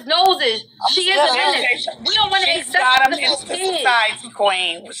busting niggas' noses. She is a menace. We don't want to accept She's not a menace to society,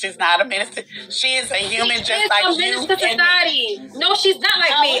 Queen. She's not a menace to... She is a human just like you and me. No, she's not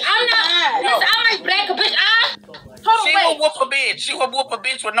like me. I'm not... Listen, I'm like black, bitch. She will whoop a bitch. She will whoop a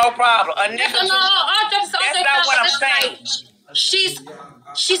bitch with no problem. A nigga that's not what I'm saying.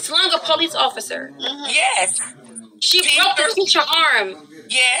 She slung a police officer. Yes. She broke the teacher arm.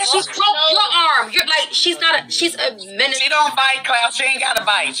 Yes. She broke your arm. You're like, she's a menace. She don't bite, Cloud. She ain't got to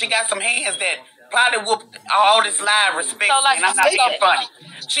bite. She got some hands that probably whoop all this live respect. So, like, and I'm not being funny.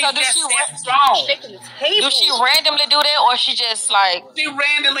 She's just that strong. Do she randomly do that, or she just like? She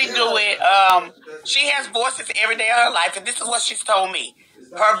randomly do it. She has voices every day of her life, and this is what she's told me.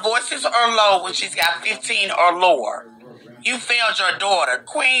 Her voices are low when she's got 15 or lower. You failed your daughter.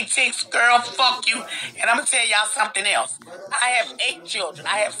 Queen Tix, girl, fuck you. And I'm going to tell y'all something else. I have 8 children.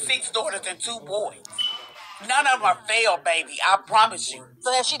 I have 6 daughters and 2 boys. None of them are failed, baby. I promise you.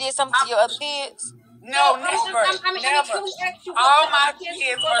 So if she did something to your other kids? No, never. Never. All my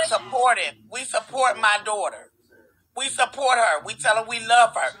kids are supportive. We support my daughter. We support her. We tell her we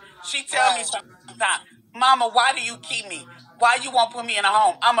love her. She tell me sometimes, Mama, why do you keep me? Why you won't put me in a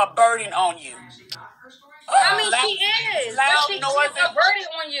home? I'm a burden on you. She is. She's a burden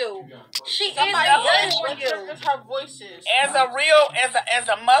on you. She is a burden on you. Her voices. As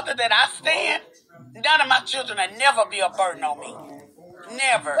a mother that I stand, none of my children will never be a burden on me.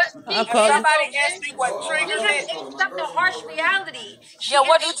 Never. Somebody asked me what triggers it. Accept the harsh reality.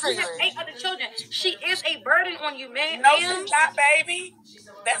 What do trigger it? 8 other children. She is a burden on you, man. No, she's not, baby.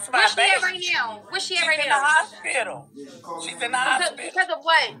 That's my baby. Where's she at right now? Where's she at right now? She's in the hospital. Because of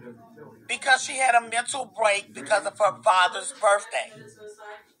what? Because she had a mental break because of her father's birthday.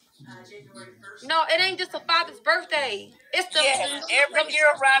 No, it ain't just a father's birthday. It's the every year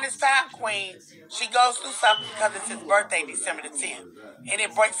around this time, Queen, she goes through something because it's his birthday, December the 10th. And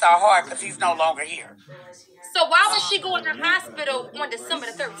it breaks her heart because he's no longer here. So why was she going to the hospital on December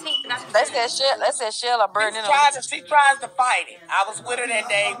the 13th? Let's say Chelle burning She tries to fight it. I was with her that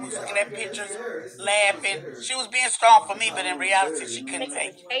day. We was looking at pictures, laughing. She was being strong for me, but in reality, she couldn't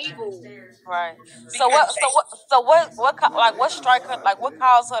take it. Right. So what strike her? Like what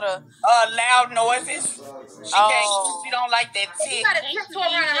caused her to? Loud noises. She don't like that tick. You gotta tiptoe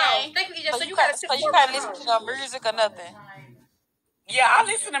around the house. Thank you, EJ. So you can't listen to no music or nothing. Yeah, I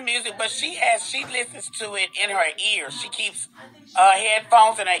listen to music, but she listens to it in her ears. She keeps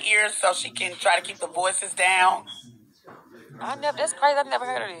headphones in her ears so she can try to keep the voices down. That's crazy. I've never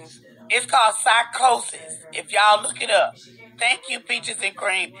heard of this. It's called psychosis. If y'all look it up. Thank you, Peaches and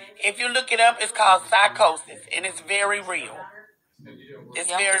Cream. If you look it up, it's called psychosis, and it's very real. It's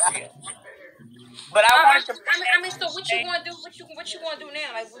very real. But I wanted to. So what you gonna do? What you gonna do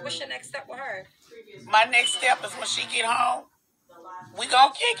now? Like, what's your next step with her? My next step is when she get home. We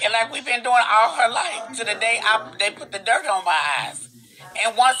gonna kick it like we've been doing all her life to the day they put the dirt on my eyes.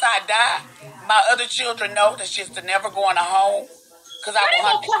 And once I die, my other children know that she's to never go in a home. Cause I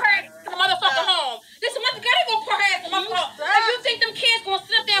gonna put her in the motherfucking home. Listen, they gonna put her ass in the motherfucking home. If you think them kids gonna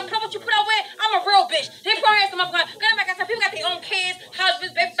sit up there and put what you put out with, I'm a real bitch. They put her ass in the motherfucking home. Like I said, people got their own kids,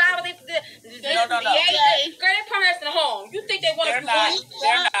 husbands, baby fathers. No. Girl, they put her ass in the home. You think they want if you want?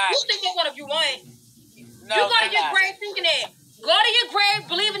 They're not. You think they want if you want? No, you go to your grave thinking that. Go to your grave,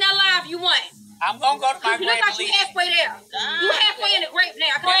 believe in that life you want. I'm gonna go to my grave. You look like you halfway there. You halfway in the grave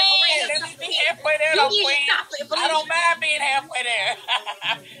now. Let me be halfway there, though, Queen. I don't mind being halfway there.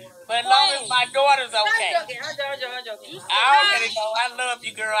 But as long as my daughter's okay. I'm joking. I already know. I love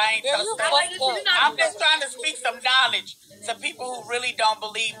you, girl. I ain't telling. I'm just trying to speak some knowledge to people who really don't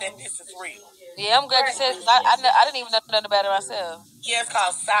believe that this is real. Yeah, I'm glad you said it. I didn't even know nothing about it myself. Yeah, it's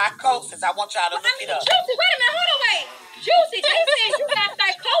called psychosis. I want y'all to look it up. Juicy, wait a minute. Hold on, wait. Juicy, they said you got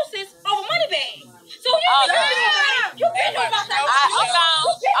psychosis over money bags. So you been know about psychosis.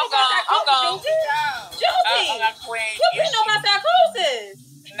 I'm gone. Juicy, you been know about psychosis.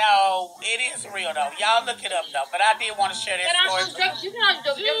 No, it is real though. Y'all look it up though. But I did want to share that story. You cannot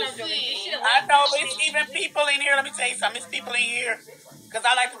joke. I know, but it's even people in here. Let me tell you something. It's people in here. Because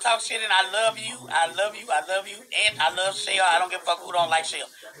I like to talk shit and I love you. And I love Chelle. I don't give a fuck who don't like Chelle.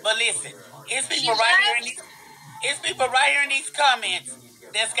 But listen, it's people right here in these comments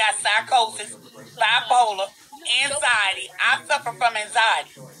that's got psychosis, bipolar, anxiety. I suffer from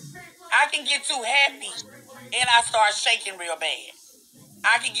anxiety. I can get too happy and I start shaking real bad.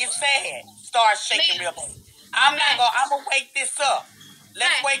 I can get sad, start shaking real bad. I'm gonna wake this up.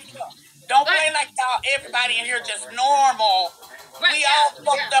 Let's wake it up. Don't play like y'all, everybody in here just normal. We all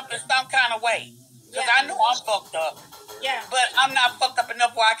fucked up in some kind of way. Because I know I'm fucked up. Yeah. But I'm not fucked up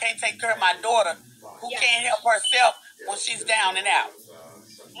enough where I can't take care of my daughter who can't help herself when she's down and out.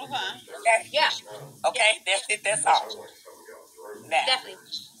 Okay? Yeah. Okay? That's it. That's all. Now. Definitely.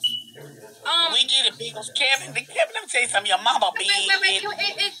 We get it, Beagles. Kevin, let me tell you something. Your mama big.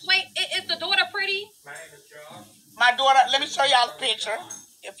 Wait, is the daughter pretty? let me show y'all a picture,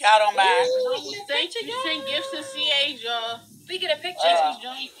 if y'all don't mind. Thank you. Send gifts to CA, y'all. We get a picture. Thank you,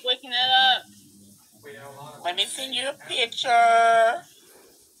 Jones, for waking that up. Let me send you a picture.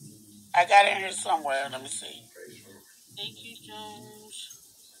 I got it in here somewhere. Let me see. Thank you, Jones.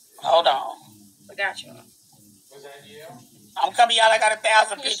 Hold on. I got you. I'm coming, y'all. I got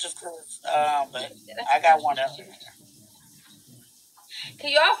 1,000 pictures, but I got one of them.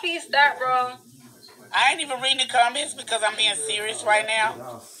 Can y'all please stop, bro? I ain't even reading the comments because I'm being serious right now.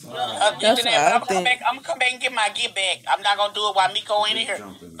 That's what I think. I'm gonna come back and get my get back. I'm not gonna do it while Miko in here,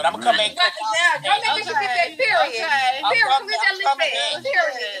 but I'm gonna come back. Y'all make this get back, period.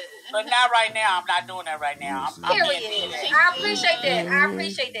 Period. But not right now. I'm not doing that right now. I'm period. I appreciate that. I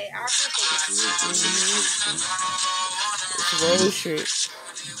appreciate that. It's road shit.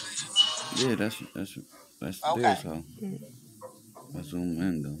 Yeah, that's okay. There's how. That's zoom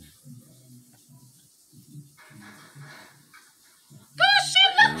in though. Girl, she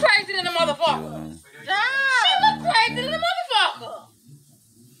look crazy than a motherfucker. She look crazy than a motherfucker.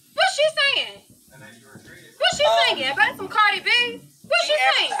 What's she saying? What's she singing? About some Cardi B? What's she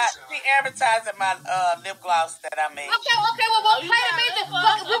saying? She advertising my lip gloss that I made. Okay, well, play the music. We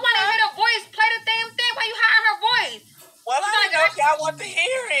want to hear the voice. Play the damn thing while you hire her voice. Well, I didn't know if y'all want to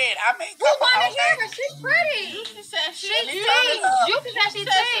hear it. I mean, we want to hear her. She's pretty. Juicy said she sings. Juicy said she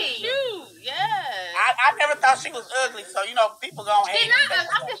sings. Cute, yeah. I never thought she was ugly, so you know people gonna hate. She's not.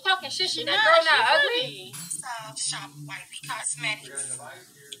 I'm just talking shit. That girl not ugly. Shop Wifey Cosmetics. I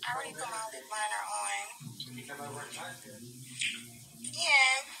already put my lip liner on.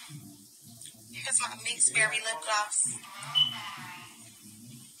 Yeah. Here's my mixed berry lip gloss.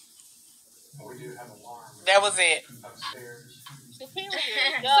 That was it. Superior.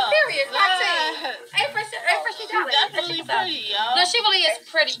 Definitely pretty, y'all. No, she really is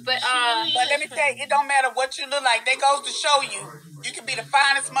pretty, but let me tell you, it don't matter what you look like. That goes to show you can be the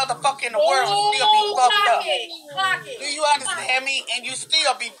finest motherfucker in the world and still be fucked up. Do you understand me? And you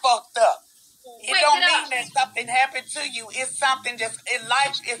still be fucked up. It don't mean that something happened to you. It's something just in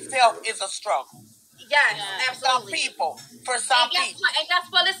life itself is a struggle. Yes, absolutely. For some people. And that's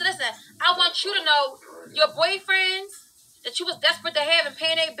what, listen. I want you to know your boyfriends that you was desperate to have and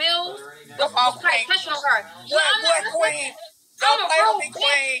paying their bills was like touching on her. What queen? Don't play with me,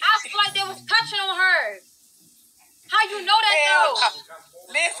 queen. I feel like they was touching on her. How you know that though?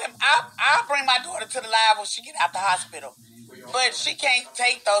 Listen, I'll bring my daughter to the live when she get out the hospital. But she can't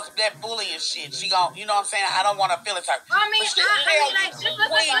take that bullying shit. She gon', you know what I'm saying? I don't want her feelings hurt. I mean,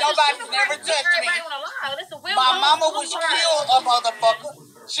 nobody's never touched me. My mama was killed a motherfucker.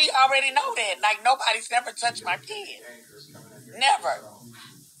 She already know that. Like, nobody's never touched my kid. Never.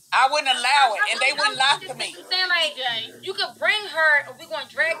 I wouldn't allow it, and they wouldn't lie to me. Saying like, you could bring her, and we gonna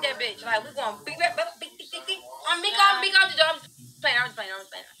drag that bitch. Like, we gonna beat. I'm just playing.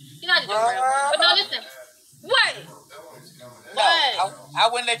 You know how to do it, but no, listen. What? No, I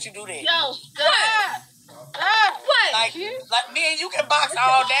wouldn't let you do that. Yo, stop. What? Like me and you can box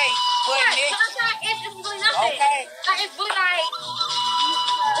all day, but it's really nothing. Okay. It's really like.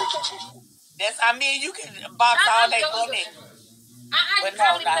 That's how me and you can box all day, but Nick. I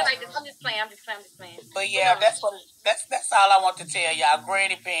probably play like this. I'm just playing. But yeah, that's all I want to tell y'all.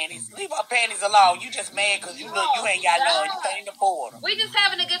 Granny panties. Leave our panties alone. You just mad because you know you ain't got none. You can't afford them. We just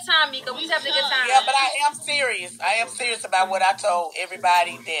having a good time, Mika. We just having a good time. Yeah, but I am serious. I am serious about what I told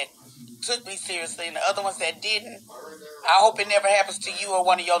everybody that took me seriously, and the other ones that didn't. I hope it never happens to you or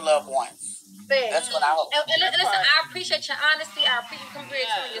one of your loved ones. That's what I hope. And listen, I appreciate your honesty. I appreciate you coming here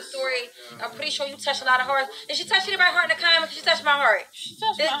and telling your story. I'm pretty sure you touched a lot of hearts. Did she touch anybody's heart in the comments? Did she touch my heart? She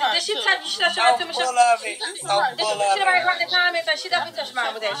touched my heart. Did she touch your heart too, Michelle? Full of it. So full of it. Did she touch anybody's heart in the comments? She definitely touched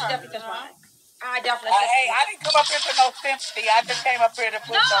mine with that. She definitely touched mine. I definitely. Hey, I didn't come up here for no sympathy. I just came up here to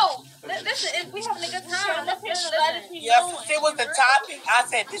put listen, we having a good time. Listen. Yes, it was the topic. I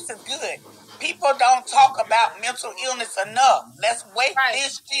said, this is good. People don't talk about mental illness enough. Let's wake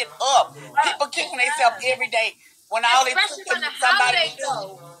this shit up. People kicking themselves every day when all it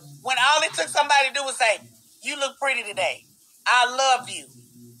took somebody to do was say, "You look pretty today. I love you,"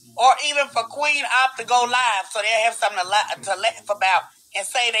 or even for Queen Op to go live so they have something to laugh about and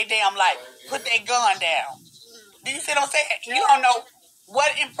say they damn life. Put their gun down. Do you see what I'm saying? You don't know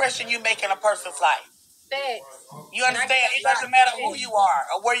what impression you make in a person's life. You understand? It doesn't matter who you are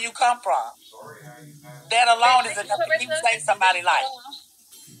or where you come from. That alone is enough to keep saying somebody's life.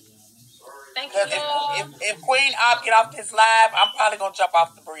 Thank you. If Queen Op get off this live, I'm probably gonna jump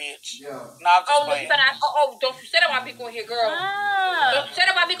off the bridge. No, I'm just playing. Don't you say that about me going here, girl. Don't you say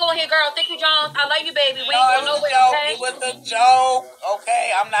that about me going here, girl. Thank you, Jones. I love you, baby. We ain't going nowhere, okay? It was a joke.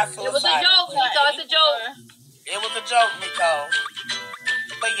 Okay, I'm not suicidal. It was a joke. It's a joke. It was a joke, Miko.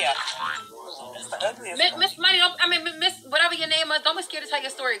 But yeah. It's the ugliest. Miss Money, Miss, whatever your name is, don't be scared to tell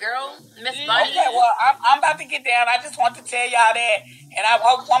your story, girl. Miss Bunny. Okay, well, I'm about to get down. I just want to tell y'all that. And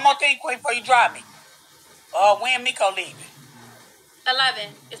one more thing quick before you drop me. When Miko leaving? 11.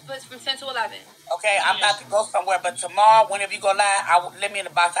 It's put from 10 to 11. Okay, I'm about to go somewhere, but tomorrow, whenever you go live, let me in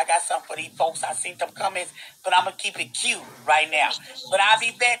the box. I got something for these folks. I seen them comments, but I'm gonna keep it cute right now. But I'll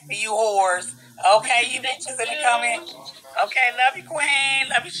be back for you whores. Okay, you bitches in the comment. Okay, love you, Queen.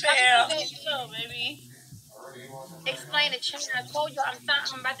 Love you, Chelle. Baby. Explain it, Chelle. I told you I'm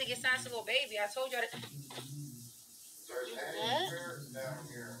about to get signed to little baby. I told you that.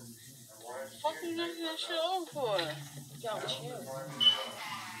 What you making that shit on for? Yo, chill.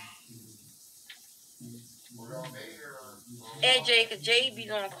 And Jay, because Jay be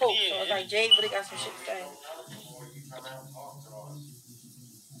doing coke, so it's like Jay really got some shit to say.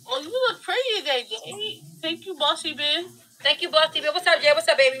 Oh, you look pretty today, Jay. Thank you, Bossy Ben. Thank you, Bossy Ben. What's up, Jay? What's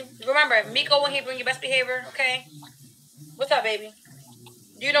up, baby? Remember, Miko when he bring your best behavior, okay? What's up, baby?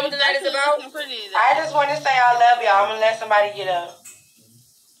 Do you know what the night is about? I just want to say I love y'all. I'm going to let somebody get up.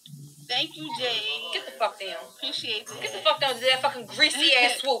 Thank you, Jay. Get the fuck down. Appreciate that. Get the fuck down to that fucking greasy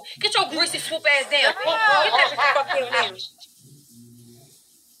ass swoop. Get your greasy swoop ass down. Get that fuck down now.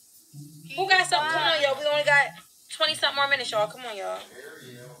 Who got something? Come on, y'all. We only got 20-something more minutes, y'all. Come on, y'all.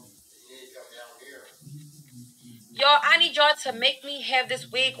 Y'all, I need y'all to make me have this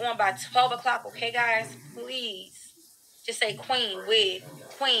wig on by 12 o'clock, okay, guys? Please. Just say queen wig,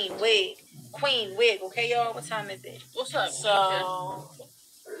 queen wig, queen wig, okay, y'all? What time is it? What's up? So,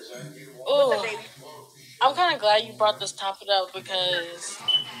 what's up, baby? I'm kind of glad you brought this topic up because...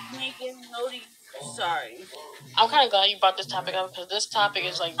 Sorry. I'm kind of glad you brought this topic up because this topic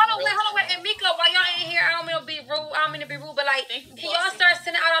is like... Hold on, wait. And Miko, while y'all ain't here, I don't mean to be rude, but like, can y'all start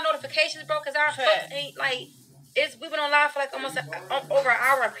sending out our notifications, bro? Because our folks ain't like... We've been on live for like almost over an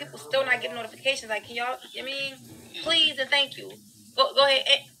hour and people still not getting notifications. Like, can y'all, please and thank you. Go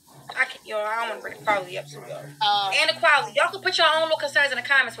ahead. I don't want to bring the quality up too, y'all. And the quality. Y'all can put your own little concerns in the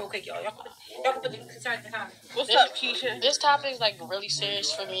comments real quick, y'all. Y'all can put your concerns in the comments. What's up, Keisha? This topic is like really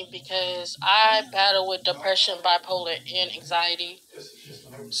serious for me because I battle with depression, bipolar, and anxiety.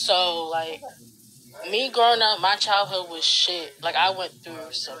 So, like, me growing up, my childhood was shit. Like, I went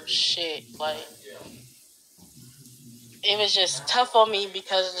through some shit. Like, it was just tough on me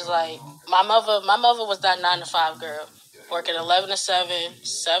because it's like my mother was that 9-to-5 girl, working 11 to 7,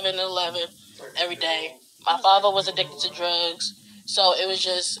 7 to 11 every day. My father was addicted to drugs, so it was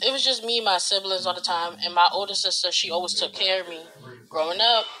just me and my siblings all the time. And my older sister, she always took care of me growing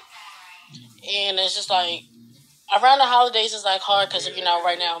up. And it's just like around the holidays is like hard because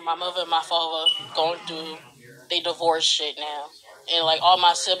right now my mother and my father going through they divorce shit now. And, like, all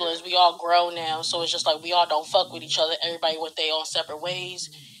my siblings, we all grown now. So it's just, like, we all don't fuck with each other. Everybody went their own separate ways.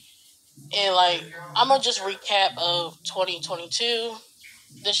 And, like, I'm going to just recap of 2022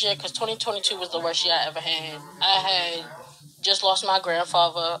 this year. Because 2022 was the worst year I ever had. I had just lost my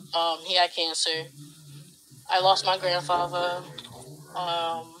grandfather. He had cancer. I lost my grandfather.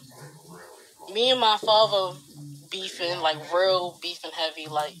 Me and my father beefing, like, real beefing heavy.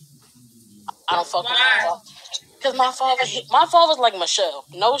 Like, I don't fuck with my father. Because my father's like Michelle.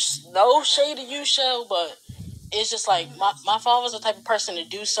 No shade to you, Chelle, but it's just like my father's the type of person to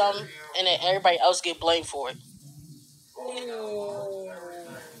do something and then everybody else get blamed for it.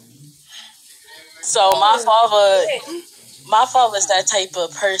 So my father's that type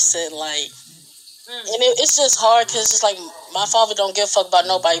of person, like, and it's just hard because it's like my father don't give a fuck about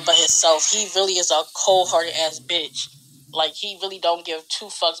nobody but himself. He really is a cold-hearted ass bitch. Like, he really don't give two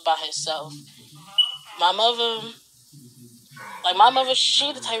fucks about himself. My mother,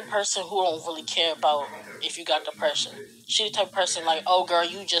 she the type of person who don't really care about if you got depression. She the type of person like, oh girl,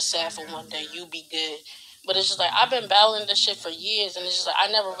 you just sad for one day, you be good. But it's just like, I've been battling this shit for years, and it's just like, I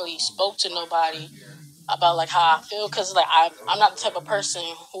never really spoke to nobody about like how I feel, because like, I'm not the type of person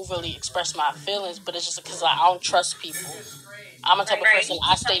who really express my feelings, but it's just because like, I don't trust people. I'm a type of person,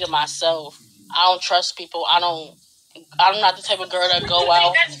 I stay to myself. I don't trust people. I'm not the type of girl that go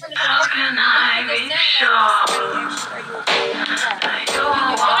out. How can I be sure?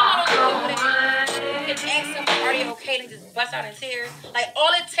 You can ask them, are they okay? And just bust out in tears. Like,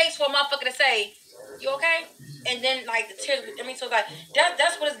 all it takes for a motherfucker to say, you okay? And then, like, the tears, so, like,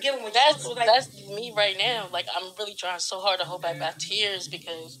 that's what it's giving with that's, you. So, like, that's me right now. Like, I'm really trying so hard to hold back my tears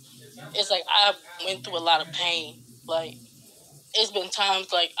because it's like I went through a lot of pain. Like, it's been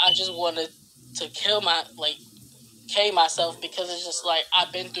times, like, I just wanted to kill myself because it's just like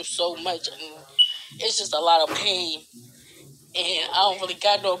I've been through so much and it's just a lot of pain and I don't really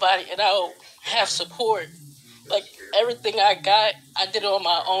got nobody and I don't have support. like everything I got, I did it on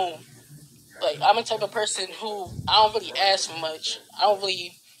my own. Like I'm the type of person who I don't really ask for much. I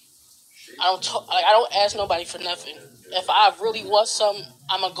don't ask nobody for nothing. If I really want something,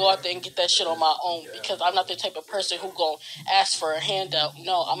 I'm gonna go out there and get that shit on my own because I'm not the type of person who gonna ask for a handout.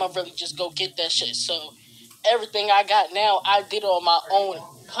 No, I'm gonna really just go get that shit. So everything I got now, I did on my own.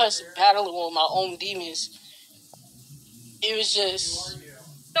 Plus battling with my own demons. It was just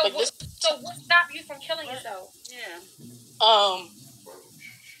So like this. So what stopped you from killing yourself? Yeah. I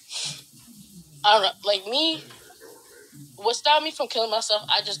don't know. Like me, what stopped me from killing myself?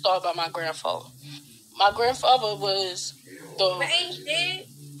 I just thought about my grandfather. My grandfather was the. But ain't he dead?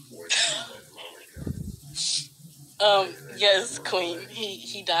 Yes, Queen.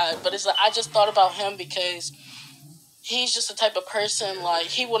 He died, but it's like I just thought about him because he's just the type of person like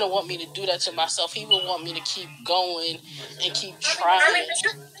he wouldn't want me to do that to myself. He would want me to keep going and keep trying.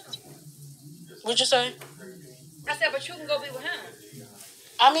 What'd you say? I said, but you can go be with him.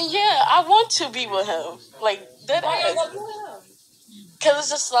 I mean, yeah, I want to be with him. Like that. Why you go be with him? Cause it's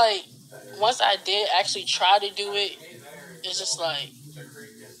just like once I did actually try to do it, it's just like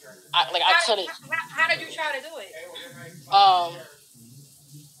I couldn't. How did you try to do it?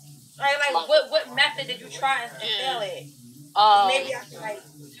 Like what method did you try and fail at? Maybe I can like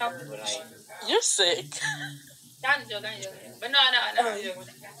help you with like. You're sick. I'm joking. But no.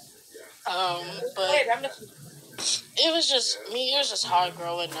 But it was just me. It was just hard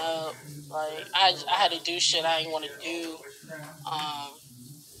growing up. Like I had to do shit I didn't want to do.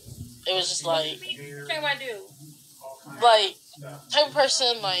 It was just like. What you want to do? Like type of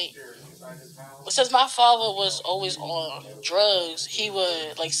person like. Since my father was always on drugs, he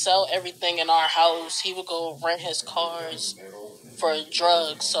would like sell everything in our house. He would go rent his cars for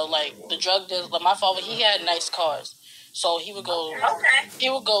drugs. So like the drug dealers, like my father, he had nice cars. So he would go. Okay. He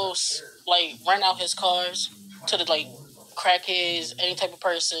would go like rent out his cars to the like crackheads, any type of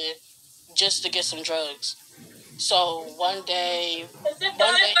person, just to get some drugs. So one day,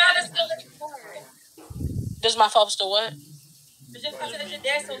 does my father still what? Is your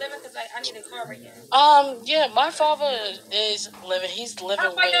dad still living? Because I need a car right now. Yeah, my father is living. He's living.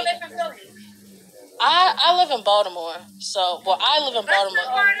 How far you live in Philly? I live in Baltimore. So, well, I live in Baltimore.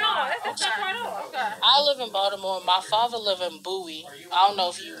 That's not far at all. Okay. I live in Baltimore. My father live in Bowie. I don't know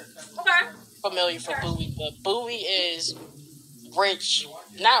if you're familiar for Bowie, but Bowie is rich.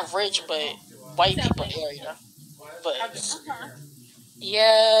 Not rich, but white people area. But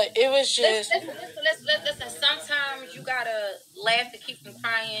yeah, it was just. Listen. Sometimes you gotta laugh to keep from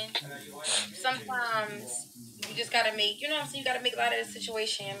crying. Sometimes you just gotta make. You know what I'm saying? You gotta make a lot of the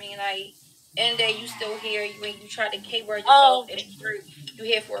situation. I mean, like. And then you still here. When you try to K-word yourself, and you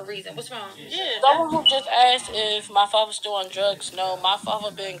here for a reason. What's wrong? Yeah, someone who just asked if my father's still on drugs. No, my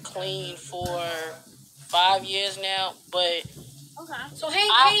father been clean for 5 years now. But okay, so he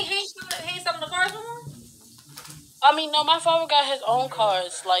ain't selling the cars no more. I mean, no, my father got his own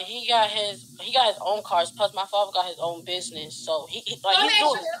cars. Like he got his own cars. Plus, my father got his own business. So he like let me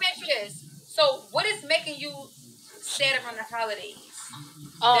ask you this. So, what is making you sad around the holidays?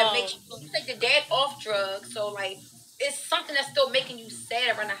 That makes you take the dad off drugs. So, like, it's something that's still making you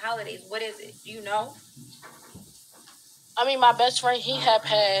sad around the holidays. What is it? Do you know? I mean, my best friend, he had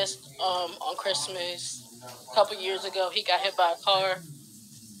passed on Christmas a couple years ago. He got hit by a car.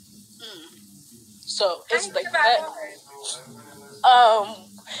 So it's like that.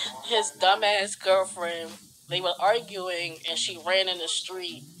 His dumbass girlfriend. They were arguing, and she ran in the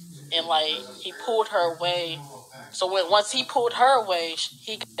street, and like he pulled her away. So once he pulled her away,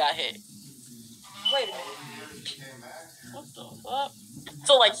 he got hit. Wait a minute. What the fuck?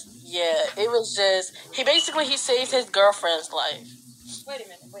 So like, yeah, it was just he saved his girlfriend's life. Wait a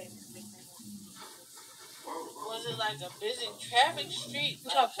minute. Was it like a busy traffic street?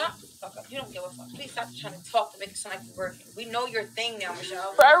 Shut the fuck up. You don't give a fuck. Please stop trying to talk to make it sound like you're working. We know your thing now,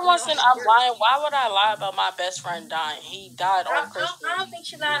 Michelle. For everyone saying I'm lying, why would I lie about my best friend dying? He died on Christmas. I don't think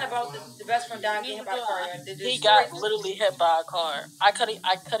she's lying about the best friend dying getting hit by a car. He got literally hit by a car. I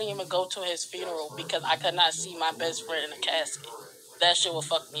couldn't even go to his funeral because I could not see my best friend in a casket. That shit would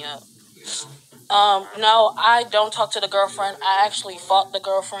fuck me up. No, I don't talk to the girlfriend. I actually fought the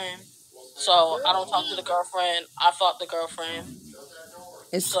girlfriend. So I don't talk to the girlfriend. I fought the girlfriend.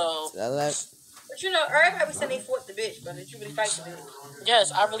 But you know, everybody said they fought the bitch, but did you really fight the bitch?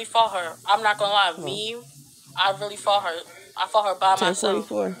 Yes, I really fought her. I'm not gonna lie, I really fought her. I fought her by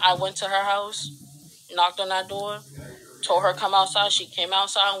myself. I went to her house, knocked on that door, told her come outside. She came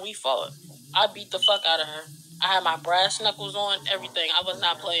outside and we fought. I beat the fuck out of her. I had my brass knuckles on, everything. I was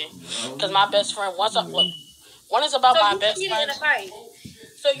not playing. Because my best friend, one is about my best friend.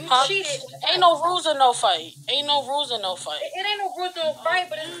 So you cheated. Ain't no rules in no fight. Ain't no rules in no fight. It ain't no rules in no fight,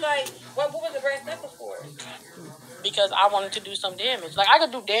 but it's like, what was the brass knuckles for? Because I wanted to do some damage. Like, I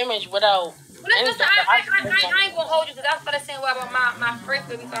could do damage without. Listen, I ain't gonna hold you because I started saying what about my first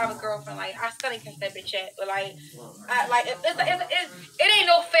baby father girlfriend. Like, I still ain't catch that bitch yet, but like, it ain't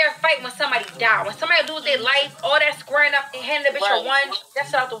no fair fight when somebody die. When somebody lose their life, all that squaring up and handing the bitch a one,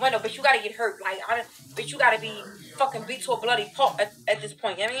 that's out the window. But you gotta get hurt. Like, bitch, you gotta be fucking beat to a bloody pulp at this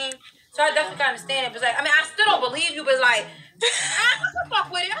point. You know what I mean? So I definitely can understand it. But like, I mean, I still don't believe you, but it's like, I can fuck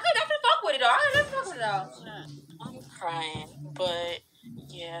with it. I can definitely fuck with it though. I can definitely fuck with it though. I'm crying, but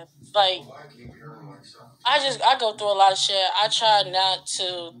yeah, like I go through a lot of shit. I try not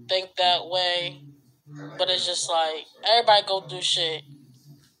to think that way, but it's just like everybody go through shit.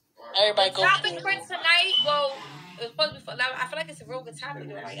 Everybody go through. Topic for tonight, well, it was supposed to be. I feel like it's a real good topic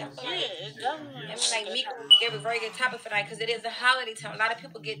though. Like, I feel like, it's definitely. I mean, like Miko gave a very good topic for tonight because it is the holiday time. A lot of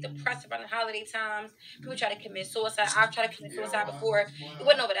people get depressed around the holiday times. People try to commit suicide. I've tried to commit suicide before. It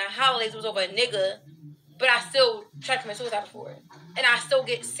wasn't over the holidays. It was over a nigga. But I still try to commit suicide before. And I still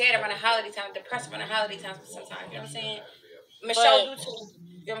get sad around the holiday time, depressed around the holiday times sometimes. You know what I'm saying? Michelle do too.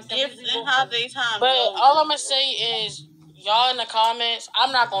 You know what I'm saying? Gifts and holiday time. But all I'm going to say is, y'all in the comments,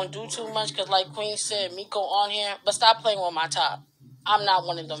 I'm not going to do too much because like Queen said, Miko on here. But stop playing with my top. I'm not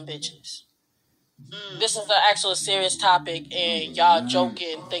one of them bitches. This is an actual serious topic and y'all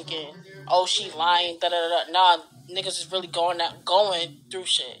joking, thinking, oh, she lying, da-da-da-da. Nah, niggas is really going through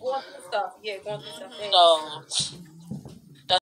shit. Going through stuff. Yeah, going through stuff. So,